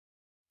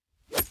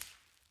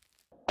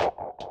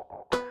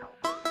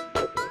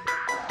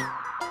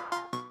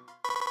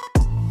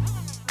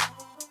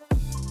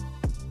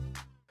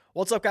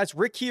What's up, guys?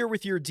 Rick here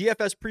with your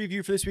DFS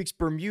preview for this week's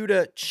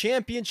Bermuda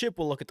Championship.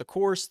 We'll look at the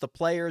course, the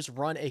players,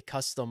 run a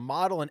custom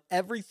model, and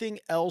everything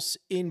else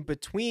in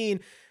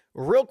between.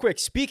 Real quick,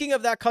 speaking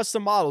of that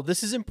custom model,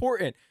 this is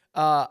important.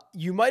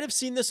 You might have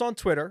seen this on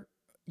Twitter.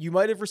 You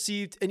might have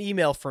received an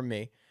email from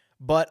me,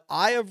 but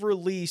I have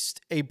released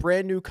a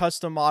brand new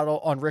custom model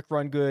on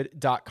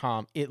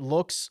rickrungood.com. It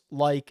looks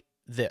like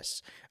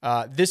this.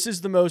 This is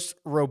the most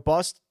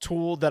robust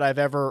tool that I've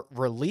ever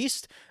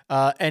released,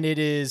 and it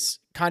is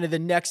kind of the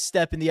next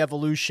step in the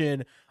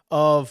evolution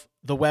of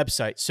the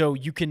website. So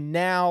you can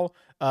now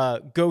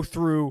go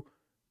through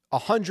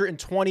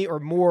 120 or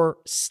more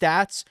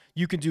stats.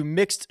 You can do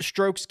mixed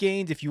strokes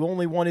gained if you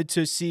only wanted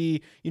to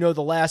see,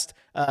 the last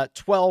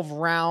 12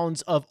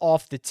 rounds of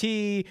off the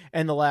tee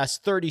and the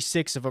last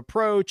 36 of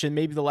approach and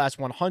maybe the last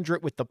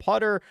 100 with the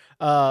putter.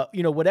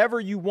 Whatever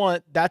you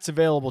want, that's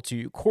available to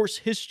you. Course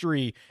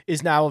history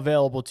is now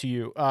available to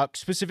you.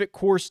 Specific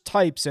course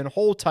types and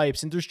hole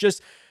types. And there's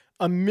just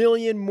a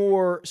million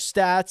more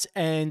stats,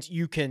 and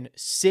you can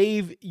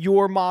save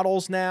your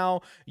models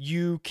now.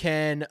 You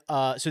can,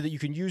 so that you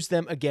can use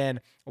them again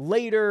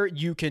later.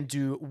 You can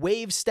do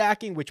wave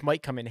stacking, which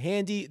might come in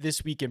handy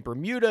this week in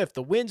Bermuda if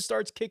the wind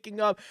starts kicking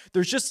up.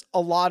 There's just a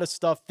lot of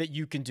stuff that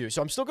you can do.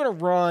 So I'm still going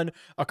to run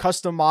a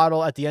custom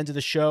model at the end of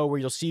the show where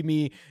you'll see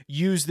me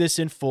use this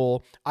in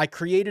full. I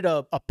created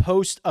a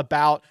post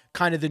about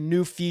kind of the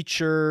new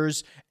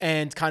features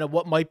and kind of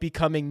what might be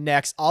coming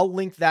next. I'll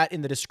link that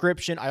in the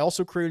description. I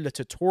also created a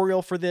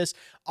tutorial for this.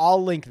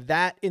 I'll link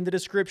that in the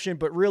description,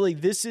 but really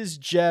this is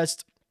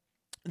just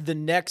the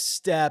next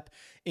step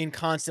in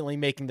constantly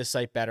making the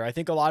site better. I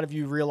think a lot of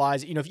you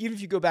realize, even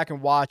if you go back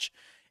and watch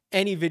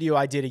any video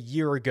I did a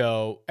year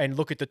ago and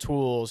look at the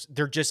tools,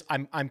 they're just,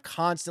 I'm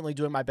constantly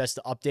doing my best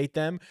to update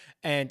them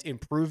and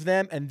improve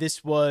them. And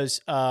this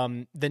was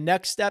the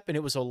next step, and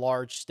it was a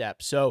large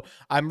step. So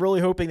I'm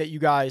really hoping that you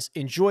guys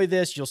enjoy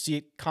this. You'll see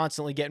it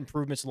constantly get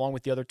improvements along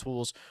with the other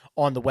tools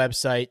on the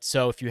website.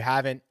 So if you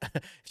haven't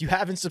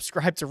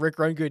subscribed to Rick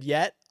Run Good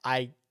yet,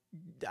 I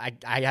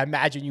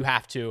imagine you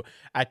have to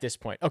at this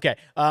point. Okay,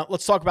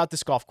 let's talk about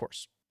this golf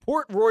course.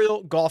 Port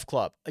Royal Golf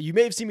Club. You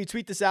may have seen me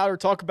tweet this out or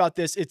talk about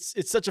this.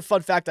 It's such a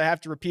fun fact I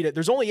have to repeat it.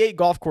 There's only 8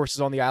 golf courses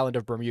on the island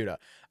of Bermuda,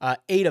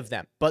 8 of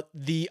them, but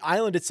the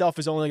island itself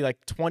is only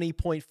like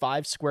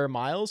 20.5 square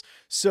miles.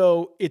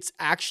 So it's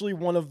actually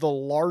one of the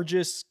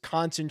largest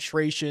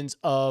concentrations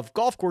of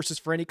golf courses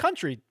for any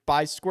country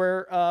by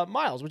square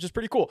miles, which is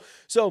pretty cool.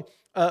 So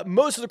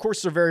most of the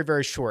courses are very,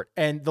 very short,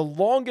 and the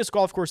longest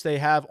golf course they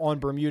have on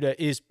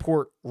Bermuda is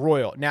Port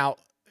Royal. Now,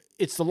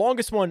 it's the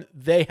longest one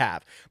they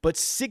have, but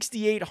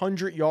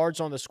 6,800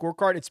 yards on the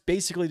scorecard. It's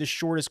basically the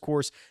shortest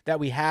course that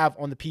we have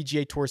on the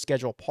PGA Tour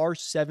schedule, par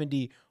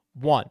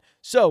 71.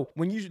 So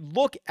when you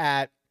look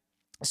at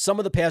some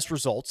of the past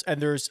results, and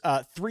there's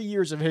 3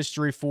 years of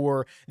history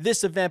for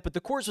this event, but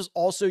the course was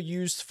also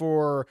used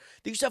for,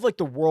 they used to have like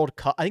the World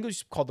Cup. I think it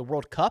was called the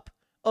World Cup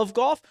of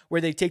golf,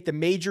 where they take the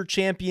major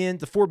champion,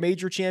 the 4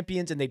 major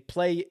champions, and they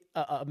play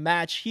a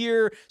match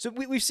here. So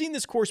we've seen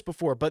this course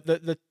before, but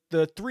the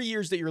 3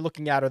 years that you're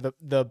looking at are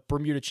the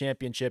Bermuda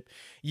Championship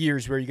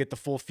years, where you get the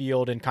full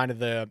field and kind of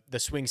the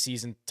swing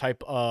season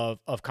type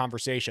of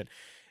conversation.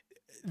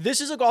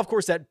 This is a golf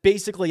course that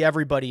basically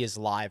everybody is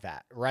live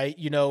at, right?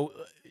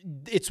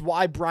 It's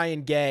why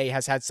Brian Gay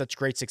has had such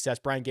great success.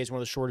 Brian Gay is one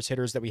of the shortest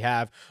hitters that we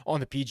have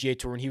on the PGA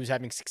Tour, and he was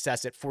having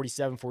success at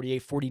 47,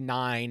 48,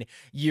 49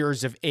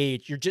 years of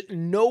age.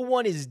 No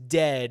one is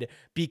dead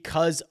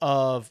because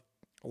of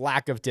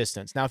lack of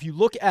distance. Now, if you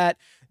look at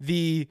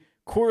the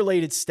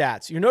correlated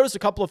stats, you notice a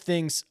couple of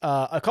things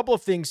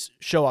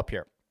show up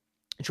here.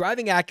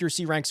 Driving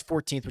accuracy ranks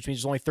 14th, which means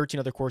there's only 13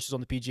 other courses on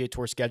the PGA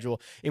Tour schedule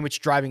in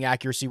which driving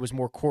accuracy was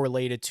more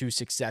correlated to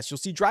success. You'll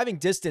see driving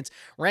distance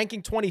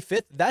ranking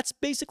 25th. That's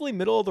basically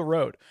middle of the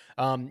road.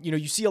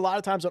 You see a lot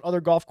of times on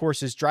other golf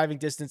courses, driving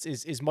distance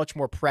is much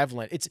more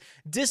prevalent.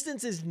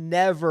 Distance is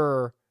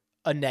never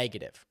a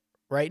negative,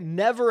 right?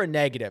 Never a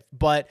negative.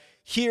 But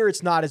here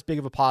it's not as big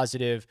of a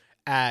positive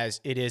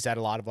as it is at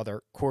a lot of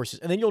other courses.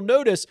 And then you'll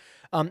notice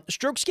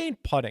strokes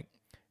gained putting.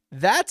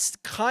 That's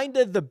kind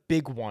of the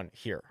big one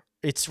here.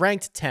 It's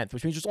ranked 10th,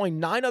 which means there's only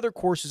 9 other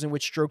courses in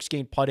which strokes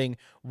gained putting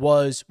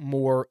was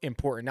more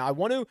important. Now, I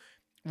want to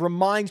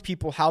remind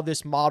people how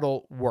this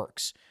model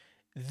works.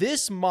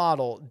 This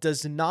model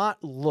does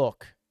not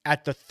look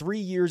at the 3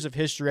 years of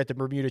history at the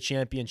Bermuda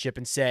Championship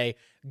and say,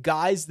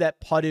 guys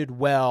that putted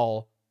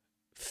well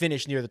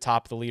finish near the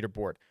top of the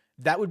leaderboard.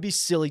 That would be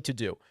silly to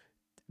do,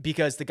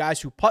 because the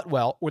guys who putt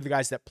well, or the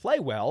guys that play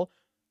well,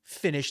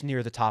 finish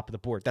near the top of the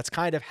board. That's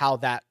kind of how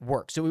that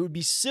works. So it would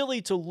be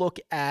silly to look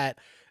at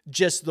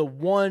just the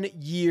 1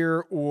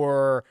 year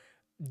or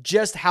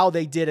just how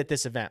they did at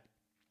this event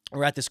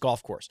or at this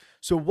golf course.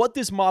 So what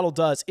this model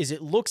does is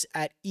it looks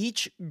at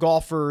each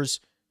golfer's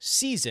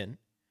season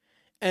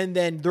and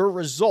then their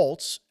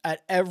results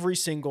at every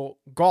single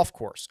golf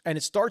course. And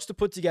it starts to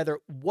put together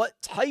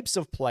what types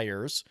of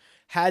players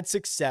had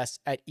success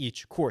at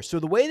each course. So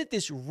the way that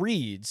this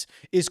reads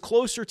is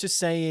closer to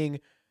saying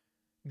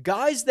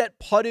guys that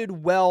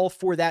putted well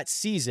for that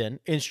season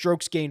in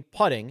strokes gained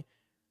putting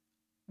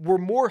were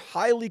more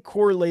highly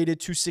correlated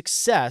to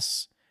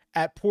success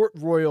at Port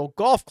Royal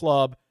Golf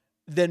Club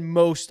than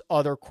most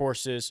other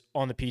courses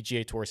on the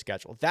PGA Tour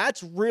schedule.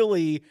 That's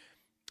really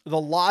the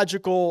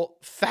logical,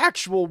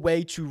 factual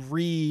way to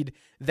read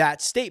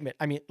that statement.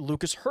 I mean,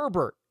 Lucas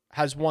Herbert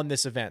has won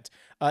this event.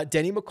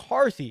 Denny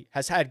McCarthy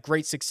has had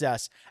great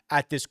success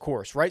at this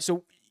course, right?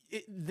 So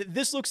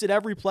this looks at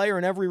every player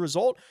and every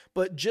result,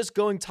 but just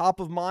going top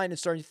of mind and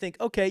starting to think,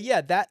 okay,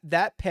 yeah,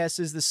 that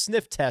passes the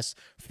sniff test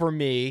for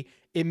me.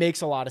 It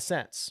makes a lot of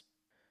sense.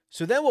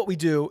 So then what we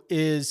do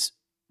is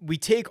we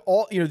take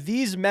all,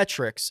 these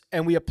metrics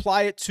and we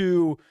apply it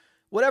to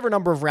whatever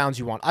number of rounds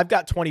you want. I've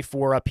got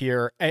 24 up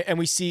here, and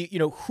we see,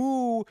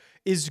 who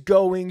is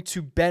going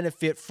to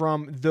benefit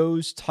from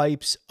those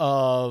types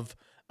of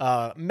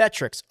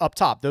metrics up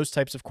top, those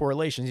types of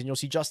correlations. And you'll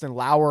see Justin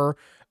Lauer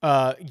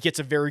gets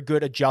a very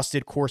good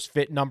adjusted course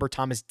fit number.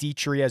 Thomas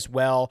Dietrich as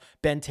well.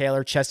 Ben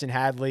Taylor, Cheston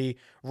Hadley,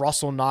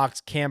 Russell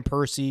Knox, Cam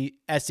Percy,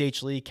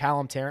 S.H. Lee,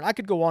 Callum Tarrant. I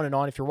could go on and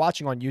on. If you're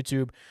watching on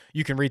YouTube,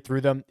 you can read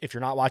through them. If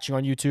you're not watching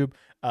on YouTube,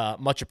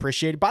 much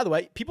appreciated. By the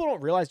way, people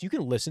don't realize you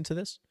can listen to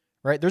this,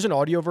 right? There's an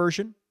audio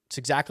version. It's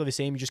exactly the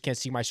same. You just can't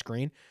see my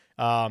screen.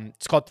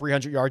 It's called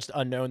 300 Yards to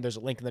Unknown. There's a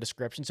link in the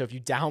description. So if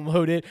you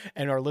download it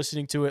and are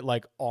listening to it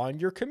like on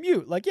your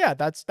commute, like, yeah,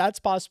 that's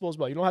possible as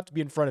well. You don't have to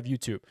be in front of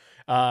YouTube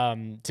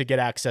to get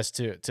access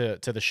to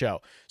the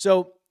show.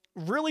 So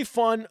really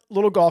fun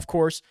little golf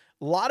course.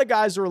 A lot of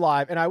guys are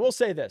alive. And I will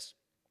say this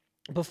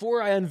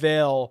before I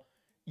unveil,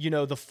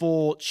 the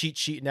full cheat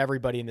sheet and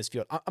everybody in this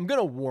field, I'm going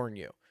to warn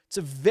you. It's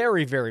a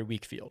very, very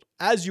weak field,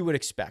 as you would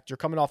expect. You're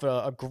coming off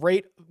a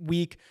great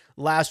week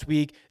last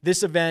week.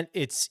 This event,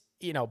 it's,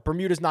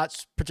 Bermuda's not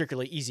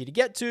particularly easy to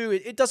get to.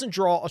 It doesn't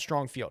draw a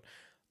strong field.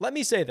 Let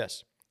me say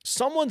this.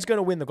 Someone's going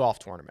to win the golf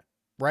tournament,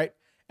 right?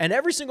 And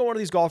every single one of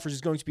these golfers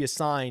is going to be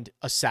assigned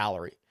a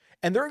salary.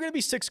 And there are going to be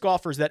 6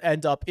 golfers that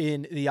end up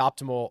in the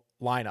optimal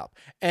lineup.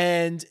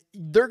 And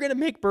they're going to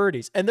make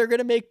birdies. And they're going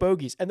to make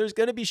bogeys. And there's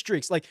going to be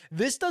streaks. Like,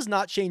 this does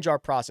not change our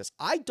process.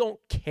 I don't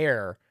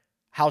care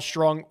how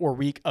strong or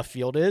weak a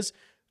field is.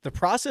 The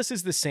process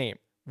is the same.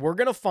 We're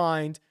going to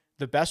find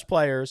the best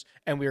players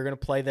and we are going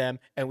to play them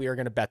and we are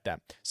going to bet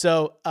them.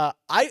 So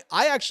I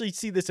actually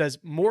see this as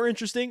more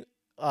interesting,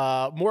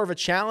 more of a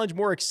challenge,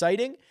 more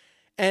exciting.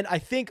 And I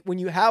think when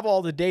you have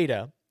all the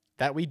data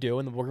that we do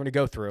and we're going to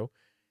go through,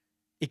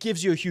 it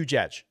gives you a huge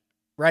edge,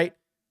 right?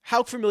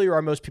 How familiar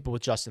are most people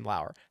with Justin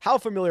Lauer? How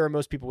familiar are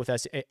most people with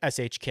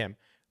S.H. Kim?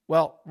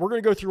 Well, we're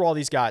going to go through all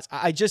these guys.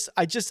 I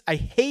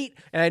hate,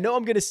 and I know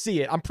I'm going to see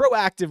it. I'm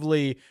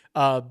proactively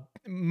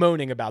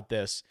moaning about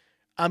this.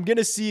 I'm going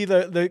to see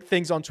the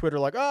things on Twitter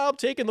like, oh, I'm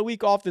taking the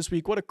week off this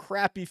week. What a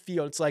crappy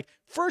field. It's like,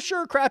 for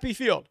sure, crappy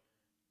field.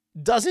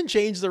 Doesn't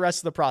change the rest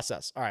of the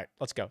process. All right,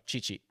 let's go.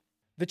 Cheat sheet.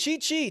 The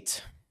cheat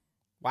sheet.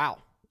 Wow.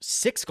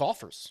 6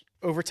 golfers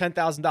over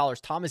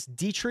 $10,000. Thomas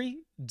Dietrich,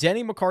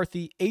 Denny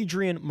McCarthy,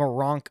 Adrian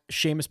Meronk,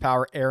 Seamus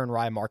Power, Aaron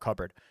Rye, Mark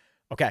Hubbard.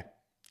 Okay,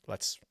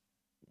 let's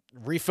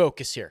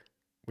refocus here.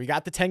 We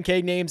got the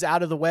 10K names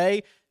out of the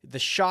way, the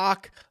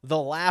shock, the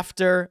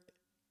laughter.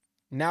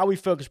 Now we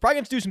focus. Probably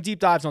going to do some deep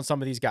dives on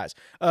some of these guys.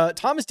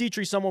 Thomas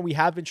Dietrich, someone we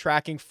have been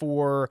tracking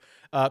for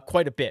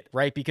quite a bit,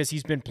 right? Because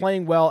he's been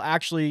playing well.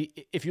 Actually,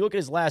 if you look at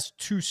his last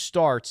 2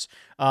 starts,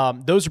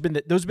 those have been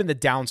the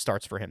down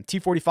starts for him.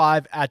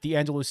 T45 at the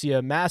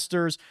Andalusia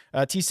Masters,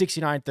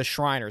 T69 at the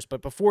Shriners.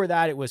 But before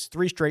that, it was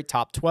 3 straight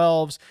top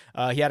 12s.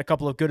 He had a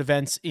couple of good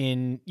events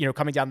in,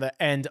 coming down the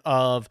end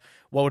of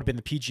what would have been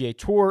the PGA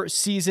Tour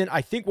season.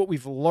 I think what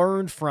we've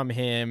learned from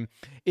him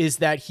is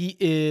that he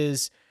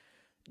is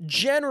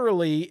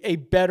generally a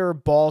better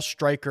ball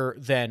striker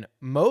than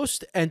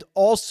most and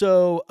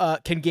also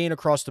can gain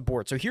across the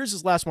board. So here's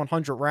his last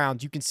 100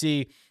 rounds. You can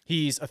see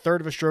he's a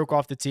third of a stroke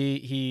off the tee.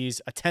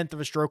 He's a tenth of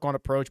a stroke on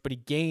approach, but he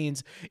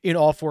gains in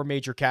all 4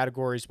 major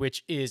categories,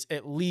 which is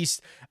at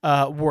least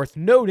worth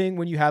noting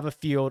when you have a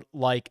field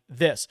like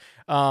this.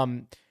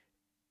 When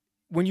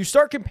you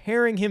start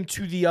comparing him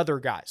to the other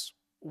guys,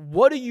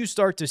 what do you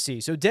start to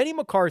see? So Denny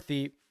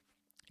McCarthy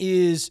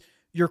is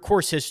your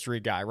course history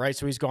guy, right?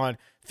 So he's gone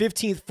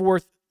 15th,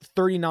 4th,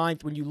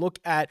 39th. When you look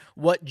at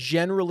what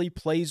generally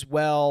plays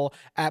well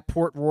at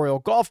Port Royal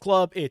Golf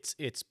Club, it's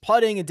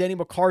putting, and Denny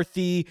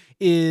McCarthy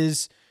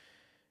is,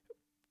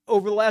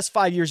 over the last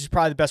 5 years, he's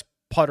probably the best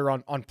putter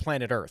on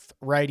planet Earth,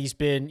 right? He's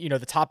been, the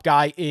top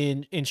guy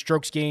in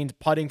strokes gained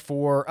putting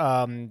for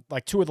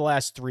like 2 of the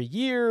last 3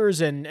 years,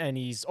 and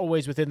he's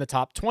always within the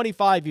top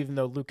 25, even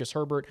though Lucas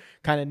Herbert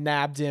kind of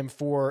nabbed him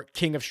for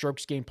king of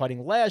strokes gained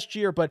putting last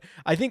year. But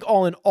I think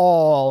all in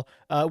all,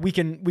 we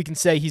can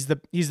say he's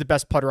the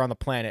best putter on the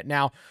planet.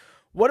 Now,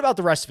 what about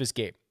the rest of his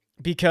game?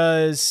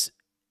 Because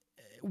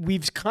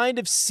we've kind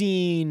of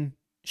seen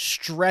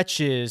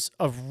stretches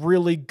of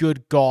really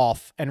good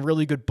golf and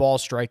really good ball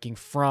striking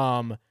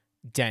from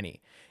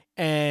Denny,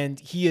 and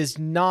he is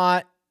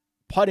not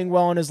putting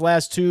well in his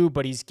last 2,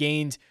 but he's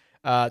gained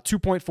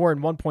 2.4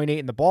 and 1.8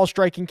 in the ball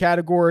striking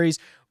categories.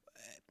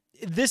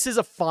 This is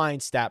a fine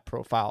stat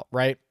profile,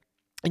 right?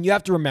 And you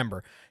have to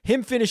remember,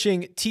 him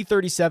finishing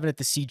T37 at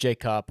the CJ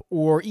Cup,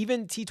 or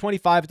even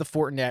T25 at the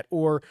Fortinet,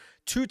 or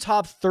 2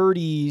 top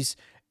 30s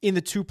in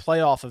the 2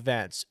 playoff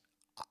events,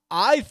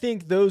 I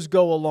think those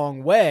go a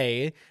long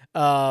way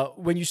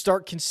when you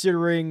start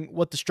considering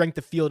what the strength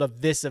of field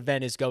of this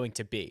event is going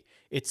to be.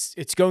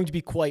 It's going to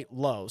be quite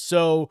low.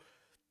 So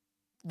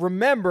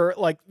remember,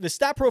 like, the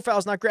stat profile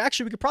is not great.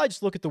 Actually, we could probably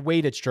just look at the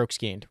weighted strokes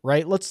gained,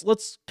 right?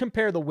 Let's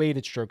compare the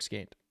weighted strokes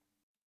gained.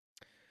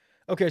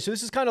 Okay, so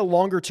this is kind of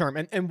longer term.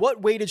 And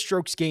what weighted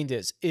strokes gained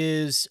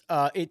is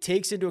it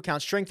takes into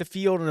account strength of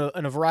field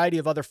and a variety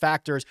of other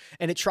factors,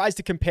 and it tries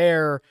to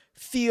compare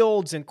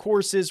fields and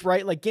courses,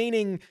 right? Like,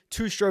 gaining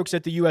 2 strokes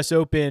at the US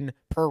Open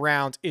per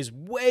round is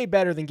way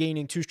better than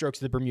gaining 2 strokes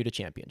at the Bermuda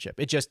Championship.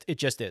 It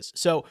just is.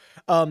 So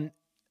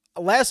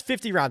last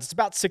 50 rounds, it's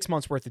about 6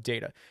 months worth of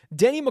data.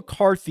 Denny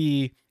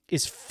McCarthy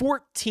is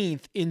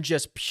 14th in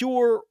just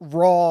pure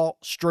raw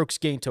strokes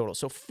gained total.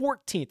 So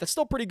 14th, that's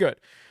still pretty good.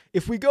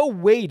 If we go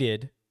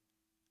weighted,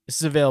 this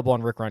is available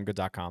on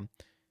rickrungood.com.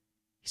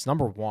 He's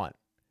number 1,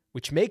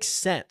 which makes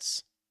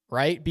sense,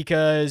 right?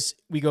 Because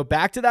we go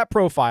back to that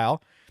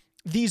profile.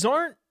 These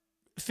aren't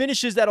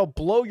finishes that'll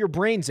blow your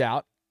brains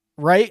out,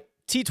 right?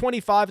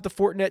 T25 at the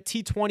Fortinet,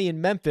 T20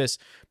 in Memphis.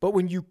 But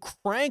when you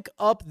crank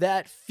up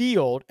that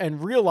field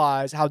and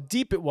realize how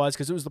deep it was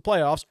because it was the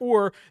playoffs,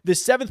 or the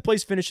 7th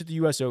place finish at the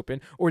US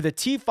Open, or the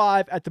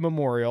T5 at the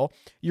Memorial,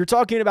 you're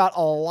talking about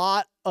a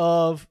lot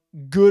of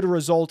good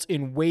results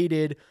in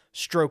weighted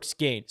strokes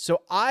gained.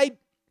 So I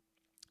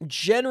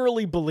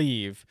generally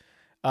believe,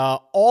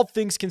 all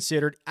things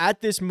considered,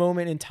 at this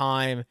moment in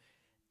time,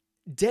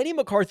 Denny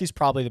McCarthy's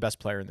probably the best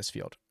player in this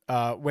field.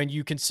 When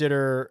you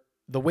consider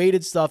the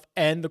weighted stuff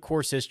and the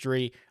course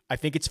history, I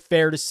think it's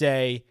fair to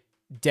say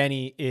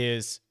Denny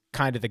is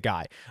kind of the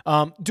guy.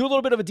 Do a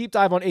little bit of a deep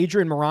dive on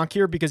Adrian Meronk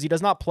here, because he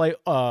does not play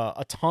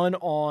a ton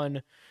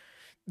on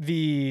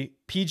the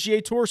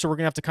PGA Tour, so we're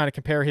gonna have to kind of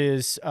compare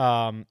his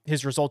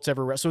results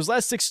everywhere. So his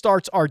last 6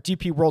 starts are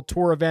DP World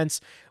Tour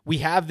events. We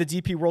have the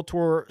DP World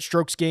Tour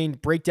strokes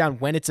gained breakdown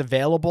when it's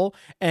available,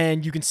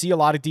 and you can see a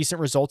lot of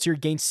decent results here. He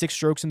gained 6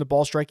 strokes in the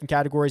ball striking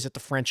categories at the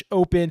French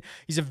Open.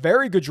 He's a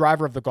very good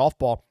driver of the golf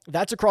ball.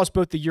 That's across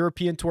both the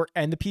European Tour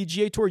and the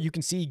PGA Tour. You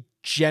can see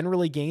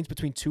generally gains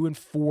between 2 and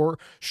 4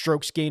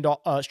 strokes gained,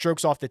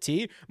 strokes off the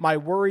tee. My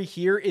worry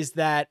here is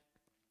that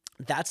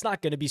that's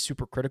not going to be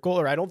super critical,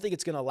 or I don't think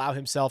it's going to allow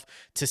himself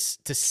to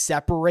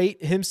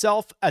separate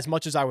himself as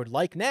much as I would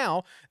like.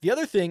 Now, the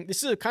other thing,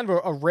 this is a kind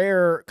of a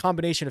rare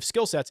combination of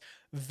skill sets.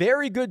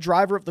 Very good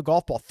driver of the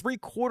golf ball,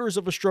 3/4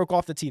 of a stroke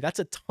off the tee. That's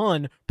a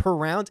ton per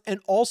round.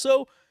 And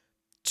also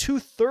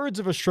 2/3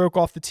 of a stroke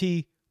off the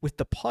tee with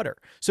the putter.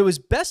 So his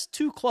best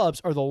 2 clubs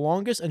are the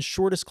longest and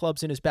shortest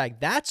clubs in his bag.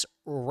 That's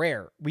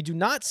rare. We do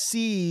not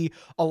see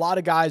a lot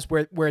of guys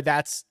where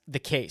that's the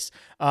case.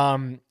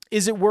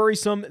 Is it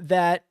worrisome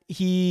that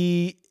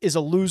he is a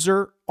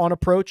loser on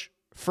approach?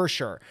 For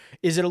sure.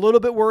 Is it a little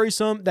bit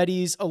worrisome that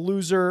he's a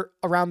loser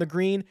around the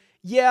green?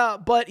 Yeah,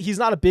 but he's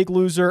not a big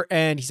loser,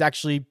 and he's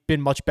actually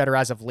been much better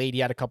as of late.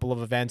 He had a couple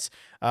of events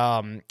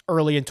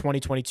early in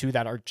 2022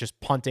 that are just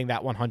punting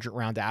that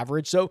 100-round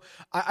average. So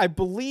I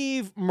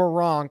believe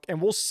Meronk,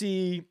 and we'll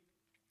see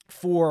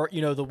for,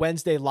 the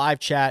Wednesday live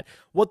chat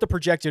what the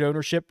projected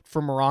ownership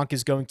for Meronk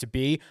is going to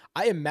be.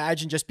 I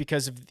imagine just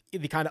because of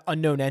the kind of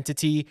unknown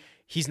entity,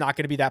 he's not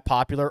going to be that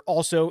popular.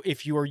 Also,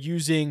 if you are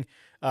using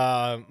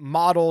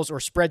models or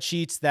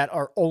spreadsheets that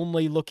are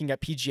only looking at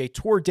PGA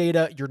Tour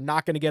data, you're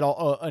not going to get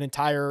an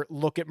entire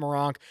look at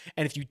Meronk.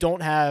 And if you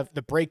don't have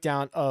the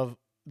breakdown of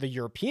the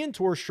European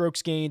Tour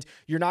strokes gained,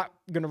 you're not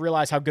going to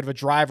realize how good of a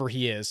driver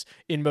he is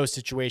in most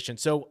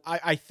situations. So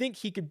I think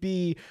he could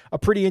be a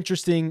pretty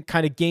interesting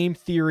kind of game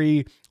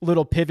theory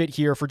little pivot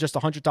here for just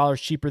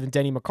 $100 cheaper than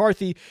Denny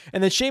McCarthy.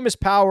 And then Seamus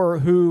Power,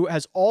 who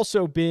has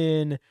also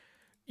been,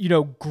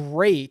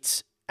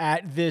 great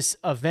at this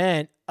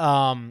event.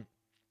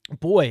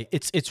 Boy,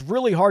 it's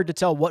really hard to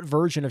tell what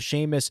version of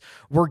Seamus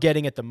we're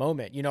getting at the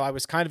moment. I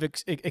was kind of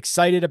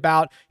excited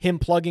about him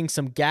plugging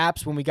some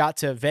gaps when we got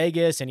to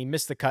Vegas, and he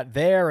missed the cut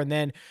there. And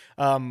then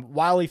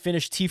while he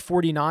finished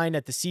T49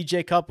 at the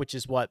CJ Cup, which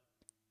is what,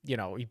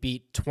 he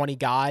beat 20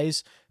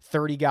 guys,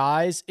 30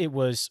 guys. It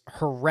was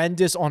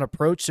horrendous on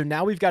approach. So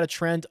now we've got a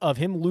trend of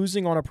him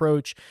losing on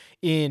approach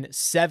in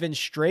 7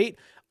 straight.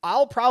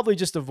 I'll probably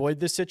just avoid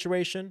this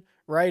situation,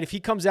 right? If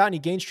he comes out and he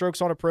gains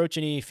strokes on approach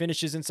and he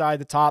finishes inside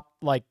the top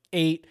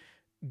 8,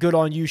 good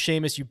on you,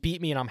 Seamus. You beat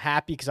me, and I'm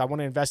happy because I want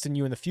to invest in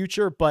you in the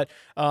future. But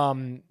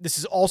this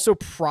is also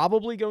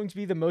probably going to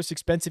be the most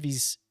expensive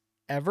he's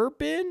ever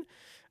been.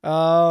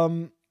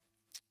 No.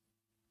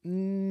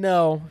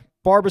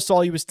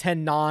 Barbasol, he was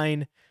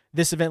 10.9.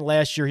 This event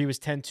last year, he was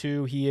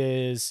 10.2. He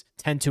is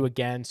 10.2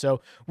 again.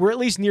 So we're at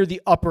least near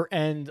the upper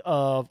end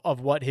of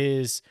what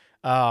his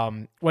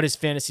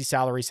fantasy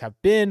salaries have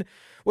been.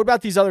 What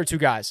about these other 2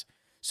 guys?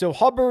 So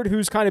Hubbard,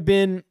 who's kind of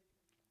been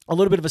a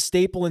little bit of a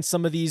staple in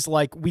some of these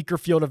weaker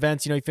field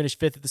events. He finished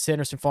 5th at the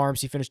Sanderson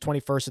Farms. He finished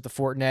 21st at the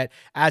Fortinet.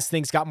 As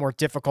things got more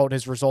difficult,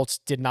 his results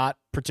did not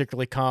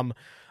particularly come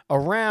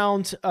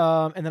around.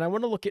 And then I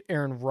want to look at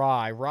Aaron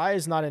Rai. Rai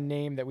is not a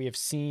name that we have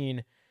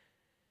seen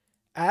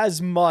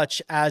as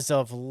much as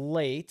of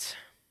late,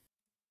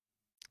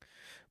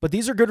 but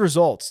these are good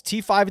results.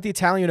 T5 at the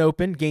Italian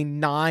Open, gained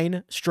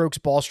 9 strokes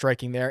ball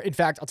striking there. In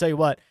fact, I'll tell you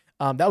what,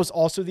 that was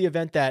also the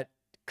event that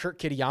Kurt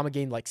Kitayama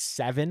gained like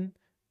 7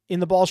 in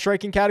the ball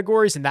striking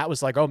categories. And that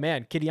was like, oh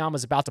man,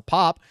 Kitayama's about to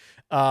pop.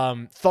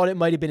 Thought it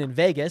might've been in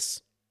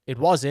Vegas. It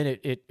wasn't.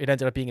 It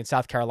ended up being in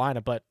South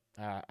Carolina, but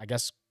I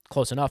guess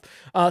close enough.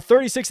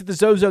 36 at the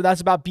Zozo. That's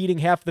about beating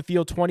half the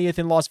field. 20th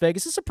in Las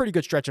Vegas. This is a pretty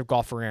good stretch of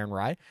golf for Aaron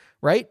Rai,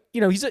 right?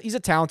 You know, he's a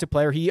talented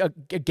player. He,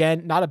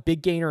 again, not a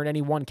big gainer in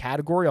any one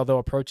category, although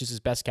approaches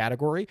his best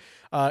category,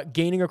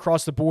 gaining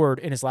across the board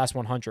in his last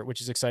 100, which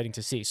is exciting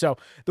to see. So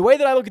the way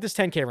that I look at this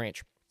 10K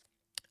range,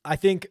 I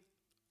think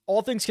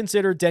all things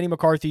considered, Denny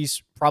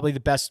McCarthy's probably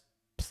the best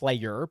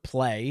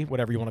play,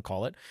 whatever you want to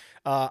call it.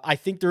 I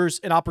think there's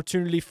an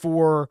opportunity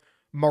for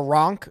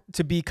Meronk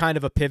to be kind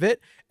of a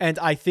pivot, and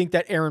I think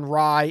that Aaron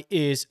Rai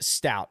is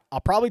stout. I'll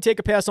probably take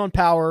a pass on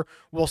power.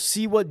 We'll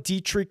see what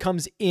Dietrich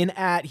comes in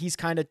at. He's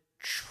kind of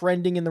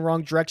trending in the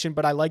wrong direction,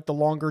 but I like the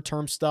longer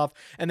term stuff.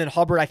 And then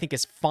Hubbard, I think,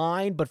 is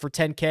fine, but for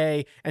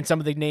 10K and some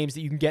of the names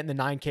that you can get in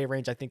the 9K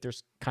range, I think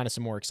there's kind of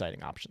some more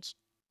exciting options.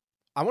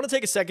 I want to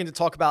take a second to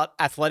talk about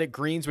Athletic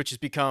Greens, which has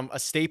become a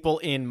staple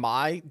in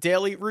my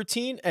daily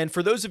routine. And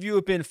for those of you who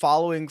have been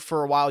following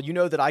for a while, you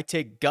know that I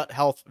take gut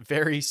health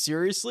very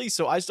seriously.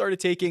 So I started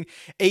taking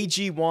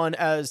AG1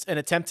 as an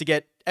attempt to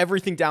get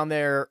everything down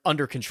there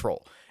under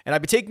control. And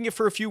I've been taking it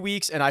for a few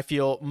weeks, and I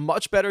feel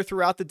much better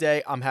throughout the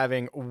day. I'm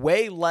having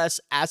way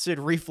less acid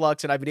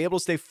reflux, and I've been able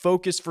to stay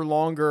focused for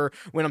longer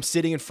when I'm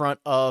sitting in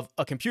front of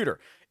a computer.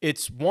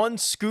 It's 1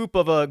 scoop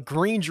of a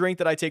green drink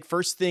that I take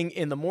first thing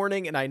in the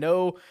morning, and I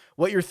know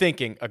what you're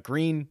thinking. A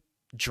green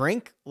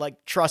drink?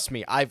 Like, trust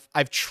me,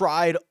 I've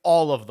tried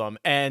all of them,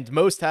 and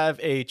most have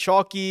a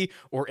chalky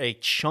or a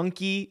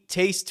chunky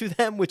taste to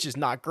them, which is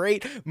not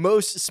great.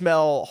 Most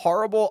smell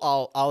horrible.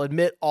 I'll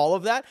admit all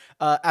of that.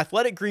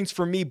 Athletic Greens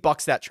for me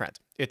bucks that trend.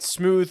 It's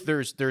smooth.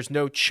 There's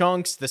no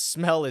chunks. The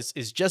smell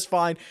is just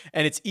fine,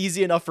 and it's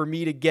easy enough for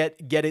me to get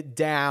it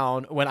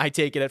down when I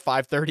take it at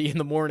 5:30 in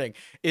the morning.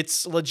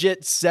 It's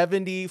legit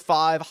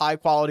 75 high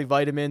quality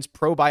vitamins,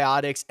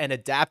 probiotics, and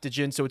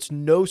adaptogens, so it's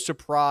no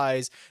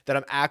surprise that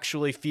I'm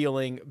actually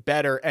feeling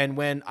better. And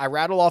when I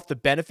rattle off the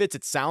benefits,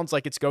 it sounds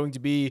like it's going to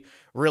be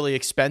really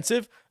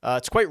expensive.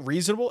 It's quite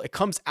reasonable. It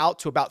comes out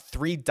to about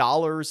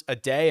 $3 a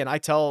day, and I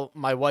tell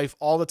my wife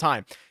all the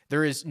time,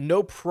 there is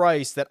no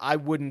price that I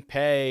wouldn't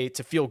pay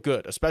to feel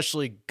good,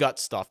 especially gut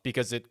stuff,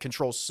 because it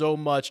controls so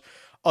much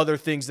other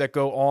things that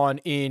go on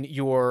in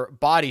your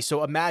body.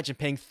 So imagine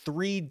paying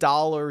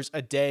 $3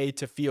 a day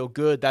to feel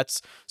good.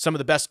 That's some of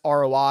the best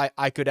ROI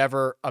I could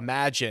ever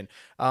imagine.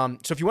 So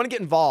if you want to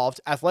get involved,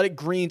 Athletic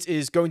Greens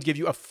is going to give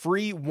you a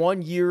free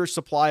 1-year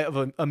supply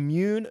of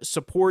immune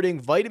supporting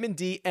vitamin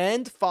D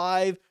and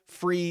 5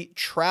 free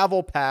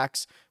travel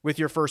packs with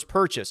your first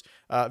purchase.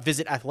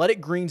 Visit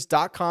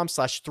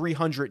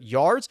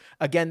athleticgreens.com/300yards.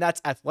 Again,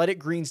 that's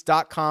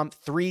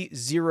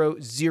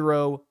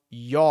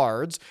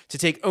athleticgreens.com/300yards to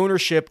take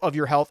ownership of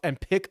your health and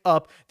pick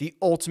up the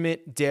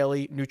ultimate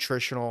daily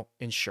nutritional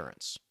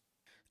insurance.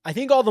 I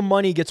think all the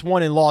money gets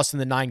won and lost in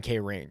the 9K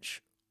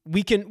range.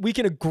 We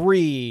can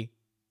agree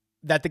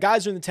that the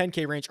guys who are in the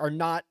 10K range are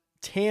not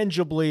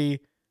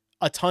tangibly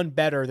a ton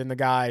better than the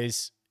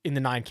guys in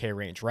the 9K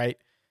range, right?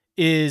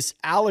 Is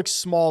Alex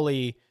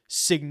Smalley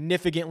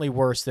significantly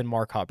worse than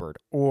Mark Hubbard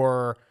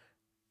or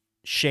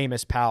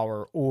Seamus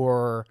Power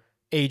or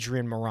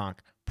Adrian Meronk?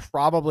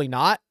 Probably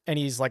not. And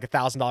he's like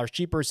 $1,000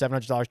 cheaper,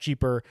 $700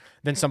 cheaper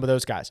than some of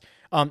those guys.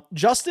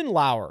 Justin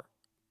Lauer.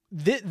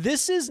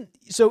 This is,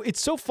 so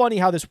it's so funny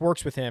how this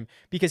works with him,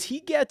 because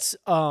he gets,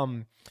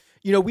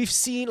 we've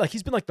seen, like,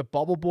 he's been like the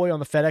bubble boy on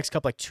the FedEx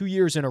Cup like 2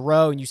 years in a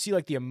row, and you see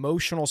like the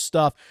emotional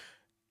stuff.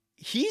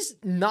 He's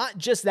not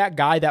just that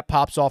guy that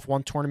pops off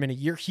one tournament a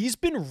year. He's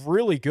been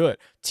really good.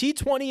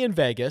 T20 in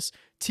Vegas,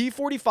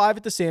 T45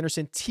 at the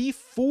Sanderson,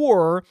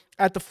 T4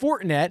 at the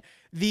Fortinet.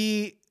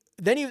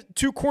 Then he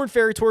 2 Korn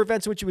Ferry Tour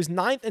events, in which he was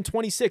 9th and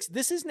 26th.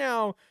 This is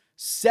now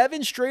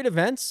 7 straight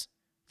events,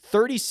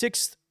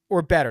 36th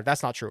or better.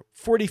 That's not true.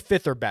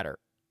 45th or better.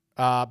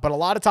 But a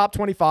lot of top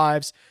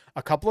 25s,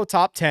 a couple of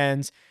top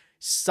 10s,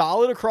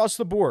 solid across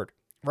the board.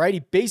 Right,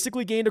 he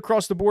basically gained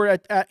across the board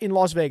in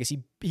Las Vegas.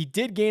 He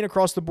did gain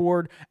across the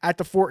board at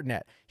the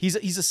Fortinet. He's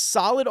a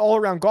solid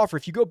all-around golfer.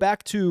 If you go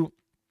back to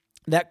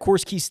that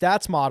course key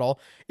stats model,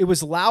 it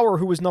was Lauer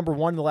who was number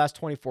 1 in the last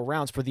 24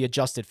 rounds for the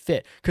adjusted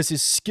fit, because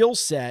his skill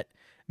set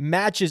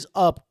matches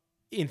up,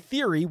 in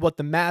theory, what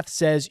the math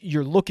says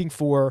you're looking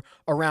for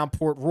around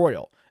Port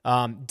Royal.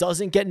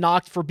 Doesn't get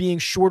knocked for being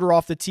shorter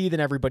off the tee than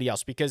everybody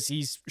else because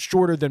he's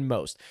shorter than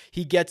most.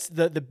 He gets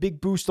the big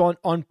boost on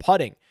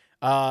putting.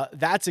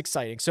 That's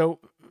exciting. So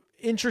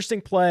interesting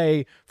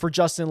play for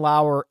Justin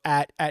Lauer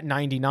at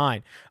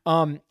 99.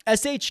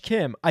 SH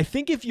Kim, I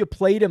think if you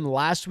played him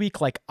last week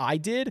like I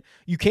did,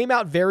 you came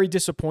out very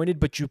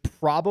disappointed, but you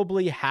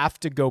probably have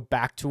to go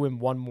back to him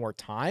one more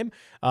time.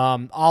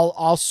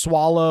 I'll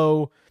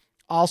swallow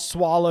I'll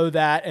swallow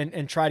that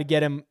and try to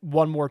get him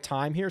one more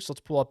time here. So let's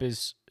pull up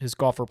his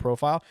golfer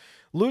profile.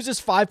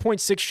 Loses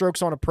 5.6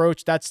 strokes on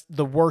approach. That's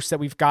the worst that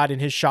we've got in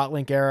his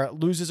ShotLink era.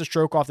 Loses a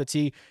stroke off the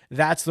tee.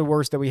 That's the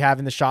worst that we have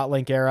in the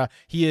ShotLink era.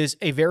 He is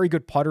a very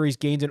good putter. He's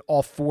gained in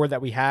all 4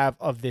 that we have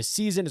of this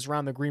season. His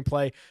around the green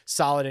play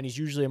solid, and he's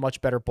usually a much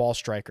better ball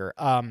striker.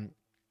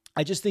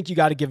 I just think you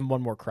got to give him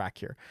one more crack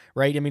here,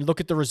 right? I mean,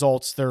 look at the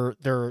results.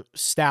 They're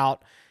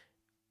stout.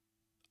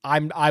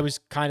 I was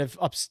kind of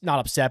not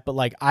upset, but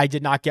like I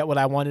did not get what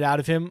I wanted out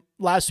of him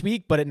last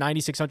week. But at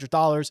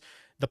 $9,600,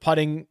 the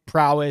putting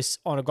prowess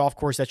on a golf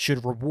course that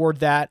should reward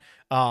that.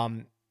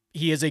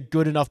 He is a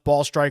good enough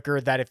ball striker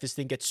that if this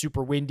thing gets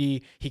super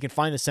windy, he can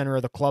find the center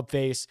of the club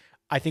face.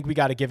 I think we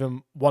got to give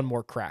him one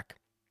more crack.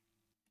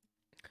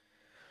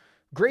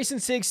 Grayson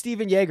Sigg,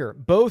 Steven Jaeger,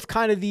 both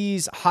kind of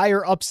these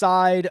higher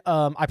upside.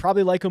 I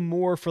probably like them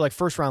more for like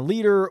first round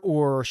leader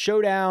or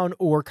showdown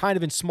or kind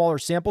of in smaller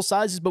sample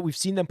sizes, but we've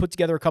seen them put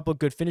together a couple of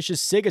good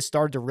finishes. Sigg has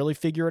started to really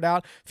figure it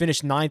out.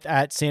 Finished 9th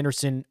at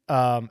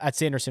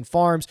Sanderson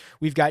Farms.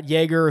 We've got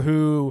Jaeger,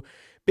 who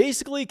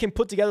basically can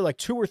put together like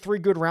 2 or 3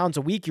 good rounds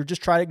a week. You're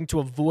just trying to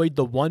avoid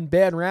the one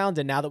bad round.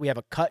 And now that we have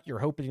a cut, you're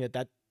hoping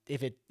that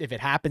if it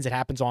happens, it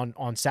happens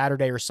on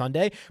Saturday or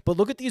Sunday. But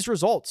look at these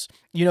results.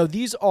 You know,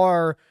 these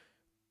are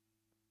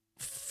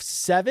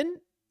 7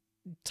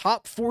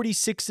 top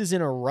 46s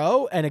in a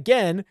row. And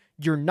again,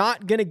 you're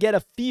not going to get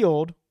a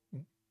field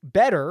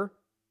better.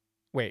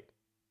 Wait,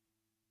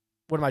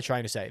 what am I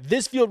trying to say?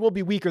 This field will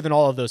be weaker than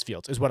all of those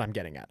fields is what I'm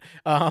getting at.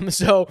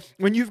 So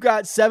when you've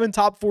got 7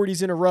 top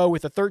 40s in a row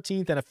with a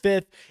 13th and a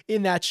 5th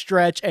in that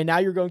stretch, and now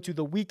you're going to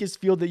the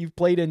weakest field that you've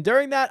played in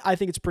during that, I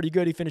think it's pretty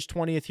good. He finished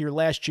 20th here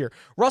last year.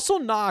 Russell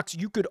Knox,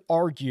 you could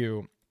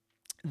argue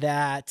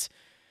that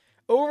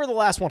over the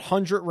last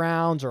 100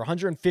 rounds or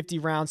 150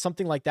 rounds,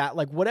 something like that,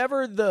 like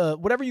whatever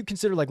you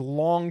consider like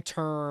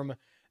long-term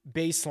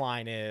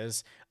baseline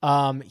is,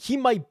 he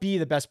might be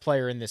the best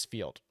player in this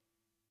field.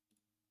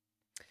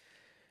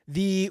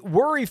 The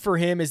worry for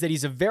him is that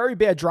he's a very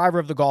bad driver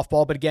of the golf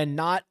ball, but again,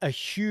 not a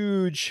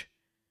huge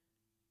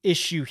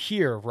issue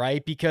here,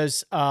 right?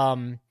 Because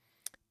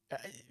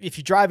if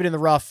you drive it in the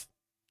rough,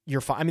 you're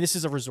fine. I mean, this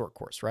is a resort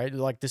course, right?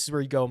 Like this is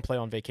where you go and play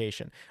on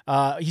vacation.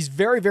 He's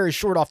very, very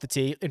short off the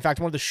tee. In fact,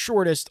 one of the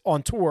shortest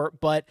on tour,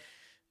 but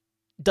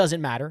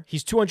doesn't matter.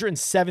 He's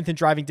 207th in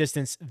driving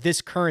distance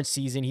this current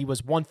season. He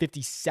was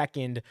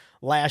 152nd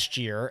last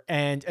year,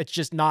 and it's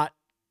just not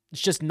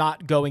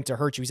going to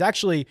hurt you. He's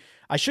actually,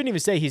 I shouldn't even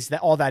say he's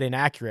all that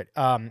inaccurate.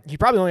 He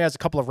probably only has a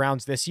couple of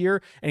rounds this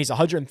year, and he's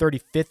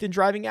 135th in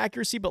driving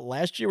accuracy, but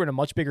last year in a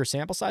much bigger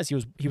sample size, he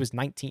was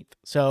 19th.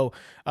 So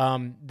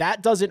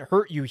that doesn't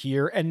hurt you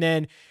here. And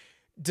then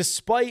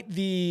despite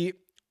the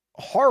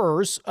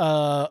horrors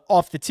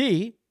off the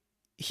tee,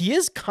 he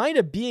is kind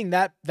of being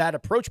that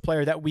approach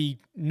player that we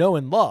know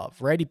and love,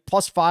 right? He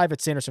 +5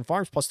 at Sanderson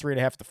Farms, +3.5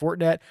 at the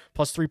Fortinet,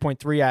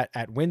 +3.3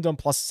 at Wyndham,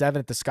 +7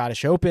 at the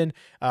Scottish Open.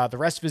 The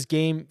rest of his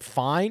game,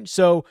 fine.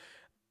 So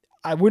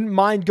I wouldn't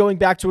mind going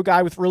back to a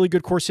guy with really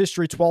good course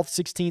history, 12th,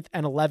 16th,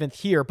 and 11th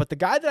here. But the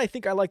guy that I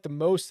think I like the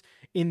most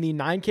in the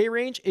 9K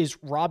range is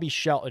Robbie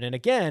Shelton. And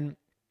again,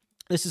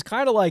 this is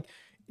kind of like,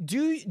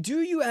 do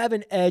you have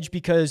an edge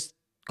because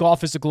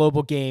golf is a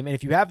global game? And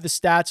if you have the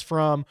stats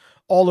from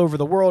all over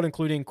the world,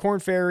 including Korn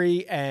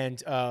Ferry and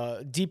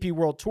DP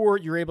World Tour,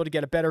 you're able to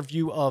get a better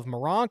view of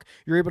Meronk.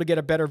 You're able to get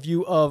a better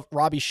view of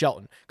Robbie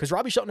Shelton, because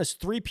Robbie Shelton has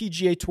 3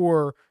 PGA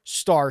Tour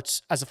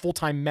starts as a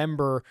full-time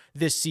member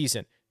this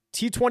season.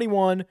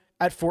 T21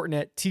 at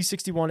Fortinet,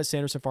 T61 at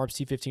Sanderson Farms,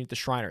 T15 at the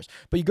Shriners.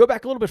 But you go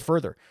back a little bit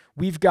further.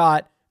 We've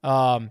got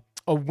a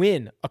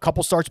win a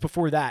couple starts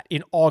before that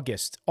in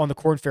August on the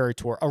Korn Ferry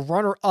Tour, a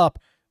runner-up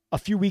a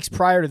few weeks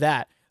prior to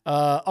that.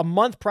 A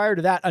month prior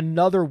to that,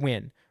 another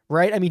win,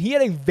 right? I mean, he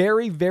had a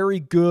very, very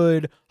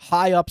good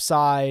high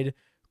upside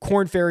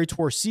Korn Ferry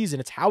Tour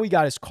season. It's how he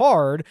got his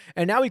card.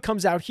 And now he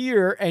comes out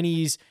here and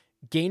he's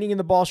gaining in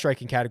the ball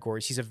striking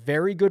categories. He's a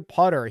very good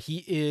putter.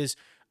 He is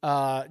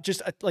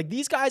like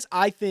these guys,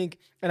 I think,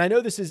 and I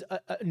know this is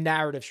a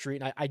narrative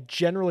street, and I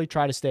generally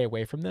try to stay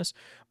away from this,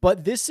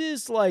 but this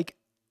is like,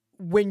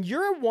 when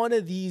you're one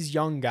of these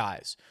young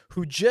guys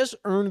who just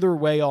earned their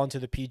way onto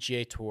the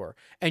PGA Tour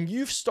and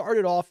you've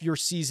started off your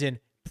season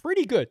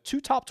pretty good,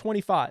 2 top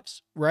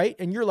 25s, right?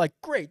 And you're like,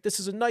 great, this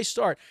is a nice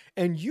start.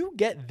 And you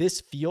get this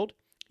field,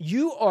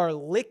 you are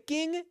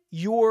licking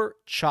your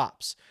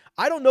chops.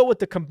 I don't know what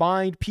the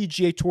combined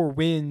PGA Tour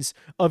wins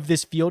of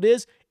this field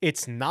is.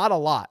 It's not a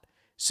lot.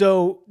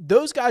 So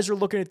those guys are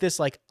looking at this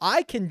like,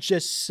 I can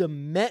just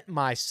cement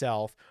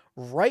myself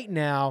right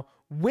now,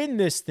 win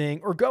this thing,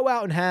 or go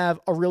out and have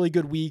a really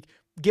good week,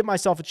 give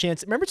myself a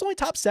chance. Remember, it's only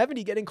top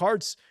 70 getting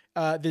cards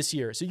this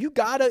year. So you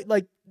got to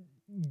like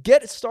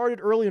get it started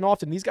early and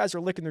often. These guys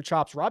are licking their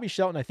chops. Robbie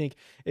Shelton, I think,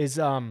 is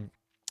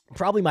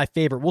probably my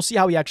favorite. We'll see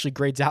how he actually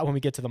grades out when we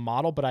get to the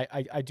model, but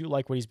I do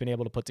like what he's been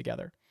able to put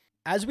together.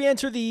 As we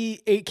enter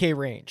the 8K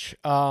range,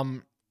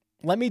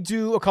 let me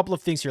do a couple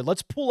of things here.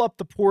 Let's pull up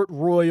the Port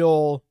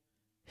Royal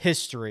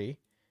history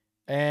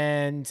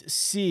and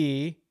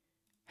see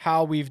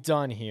how we've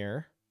done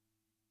here.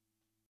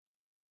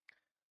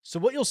 So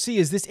what you'll see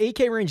is this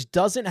 8K range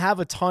doesn't have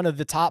a ton of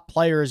the top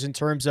players in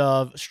terms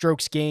of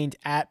strokes gained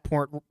at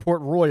Port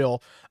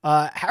Royal.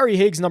 Harry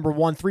Higgs, number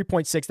 1,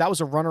 3.6. That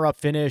was a runner-up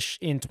finish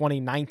in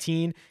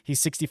 2019. He's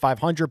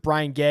 6,500.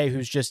 Brian Gay,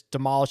 who's just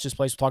demolished this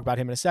place. We'll talk about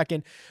him in a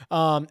second.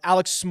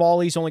 Alex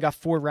Smalley's only got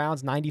 4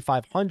 rounds,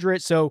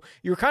 9,500. So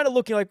you're kind of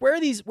looking like, where are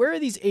these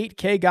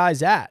 8K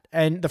guys at?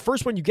 And the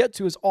first one you get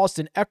to is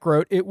Austin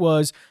Eckroat. It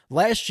was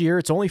last year.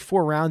 It's only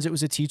 4 rounds. It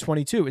was a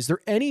T22. Is there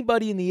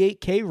anybody in the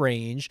 8K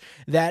range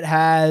that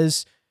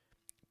has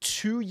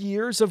 2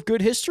 years of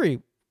good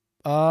history?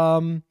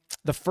 The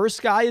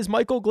first guy is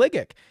Michael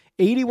Gligic,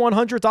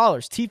 $8,100,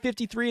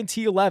 T53 and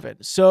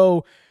T11.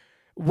 So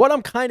what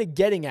I'm kind of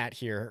getting at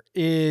here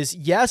is,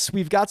 yes,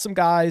 we've got some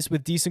guys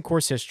with decent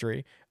course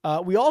history.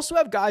 We also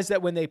have guys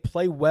that when they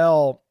play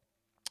well,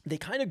 they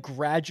kind of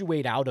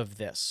graduate out of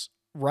this,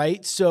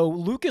 right? So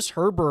Lucas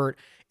Herbert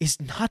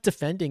is not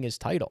defending his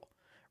title,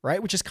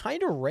 right? Which is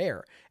kind of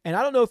rare. And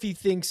I don't know if he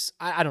thinks,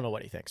 I don't know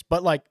what he thinks,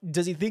 but like,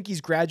 does he think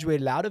he's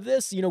graduated out of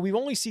this? You know, we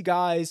only see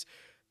guys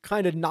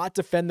kind of not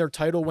defend their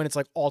title when it's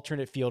like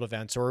alternate field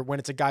events or when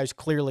it's a guy who's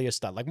clearly a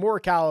stud. Like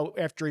Morikawa,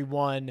 after he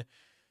won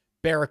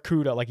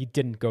Barracuda, like he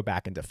didn't go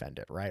back and defend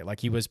it, right? Like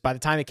he was, by the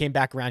time it came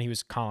back around, he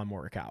was Colin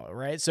Morikawa,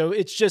 right? So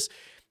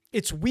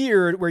it's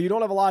weird where you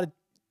don't have a lot of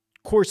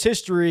course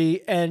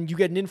history and you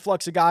get an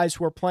influx of guys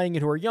who are playing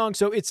it who are young.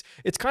 So it's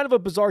kind of a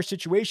bizarre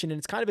situation, and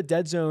it's kind of a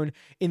dead zone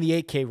in the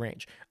 8K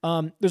range.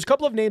 There's a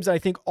couple of names that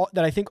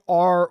I think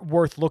are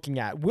worth looking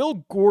at.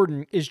 Will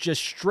Gordon is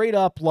just straight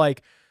up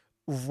like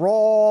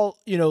raw,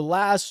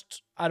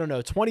 last,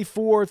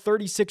 24,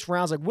 36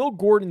 rounds. Like Will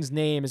Gordon's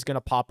name is going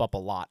to pop up a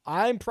lot.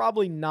 I'm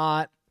probably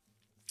not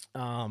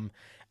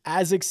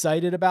as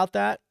excited about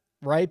that,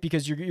 right?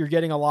 Because you're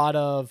getting a lot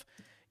of,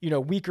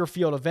 weaker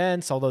field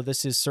events, although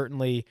this is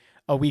certainly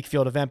a weak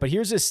field event. But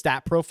here's his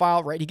stat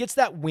profile, right? He gets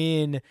that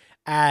win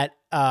at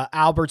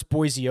Albert's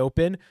Boise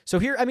Open. So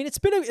here, I mean,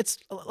 it's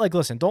like,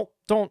 listen, don't,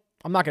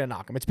 I'm not going to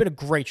knock him. It's been a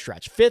great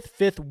stretch.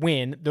 Fifth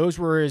win. Those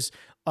were his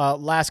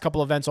last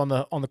couple events on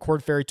the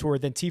Korn Ferry Tour,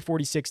 then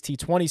T46,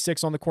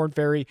 T26 on the Korn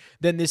Ferry.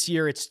 Then this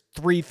year, it's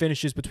 3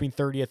 finishes between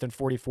 30th and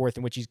 44th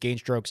in which he's gained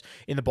strokes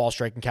in the ball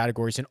striking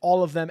categories. And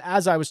all of them,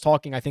 as I was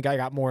talking, I think I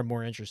got more and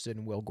more interested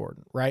in Will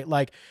Gordon, right?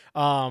 Like,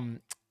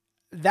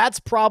 that's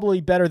probably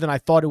better than I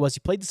thought it was.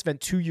 He played this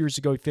event 2 years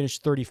ago. He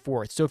finished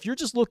 34th. So if you're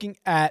just looking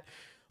at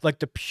like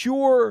the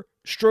pure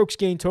strokes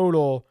gain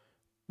total,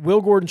 Will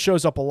Gordon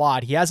shows up a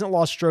lot. He hasn't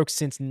lost strokes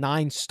since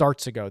 9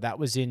 starts ago. That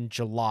was in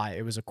July.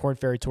 It was a Korn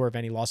Ferry Tour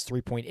event. He lost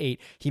 3.8.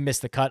 He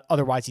missed the cut.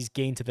 Otherwise, he's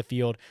gained to the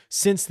field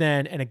since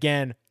then. And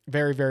again,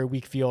 very, very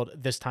weak field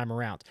this time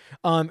around.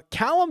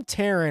 Callum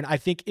Tarren, I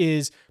think,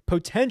 is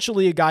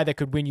potentially a guy that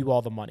could win you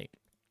all the money.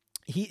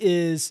 He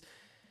is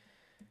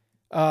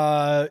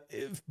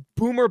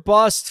boomer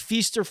bust,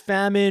 feast or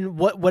famine,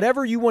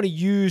 whatever you want to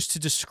use to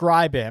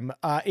describe him.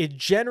 It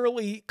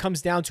generally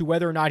comes down to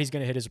whether or not he's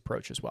going to hit his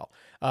approach as well.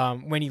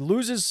 When he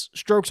loses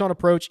strokes on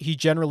approach, he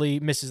generally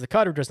misses the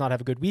cut or does not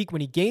have a good week.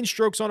 When he gains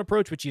strokes on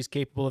approach, which he is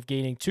capable of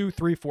gaining 2,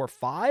 3, 4,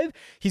 5,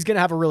 he's going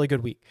to have a really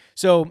good week.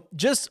 So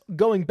just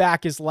going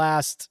back his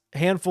last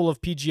handful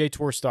of PGA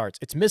Tour starts,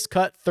 it's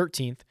miscut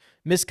 13th,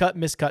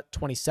 miscut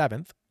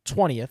 27th,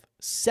 20th,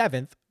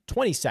 7th,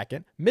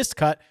 22nd,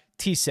 miscut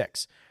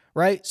T6,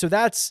 right? So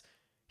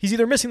he's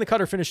either missing the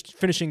cut or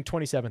finishing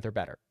 27th or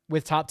better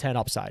with top 10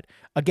 upside.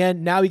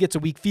 Again, now he gets a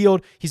weak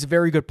field. He's a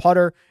very good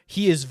putter.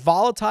 He is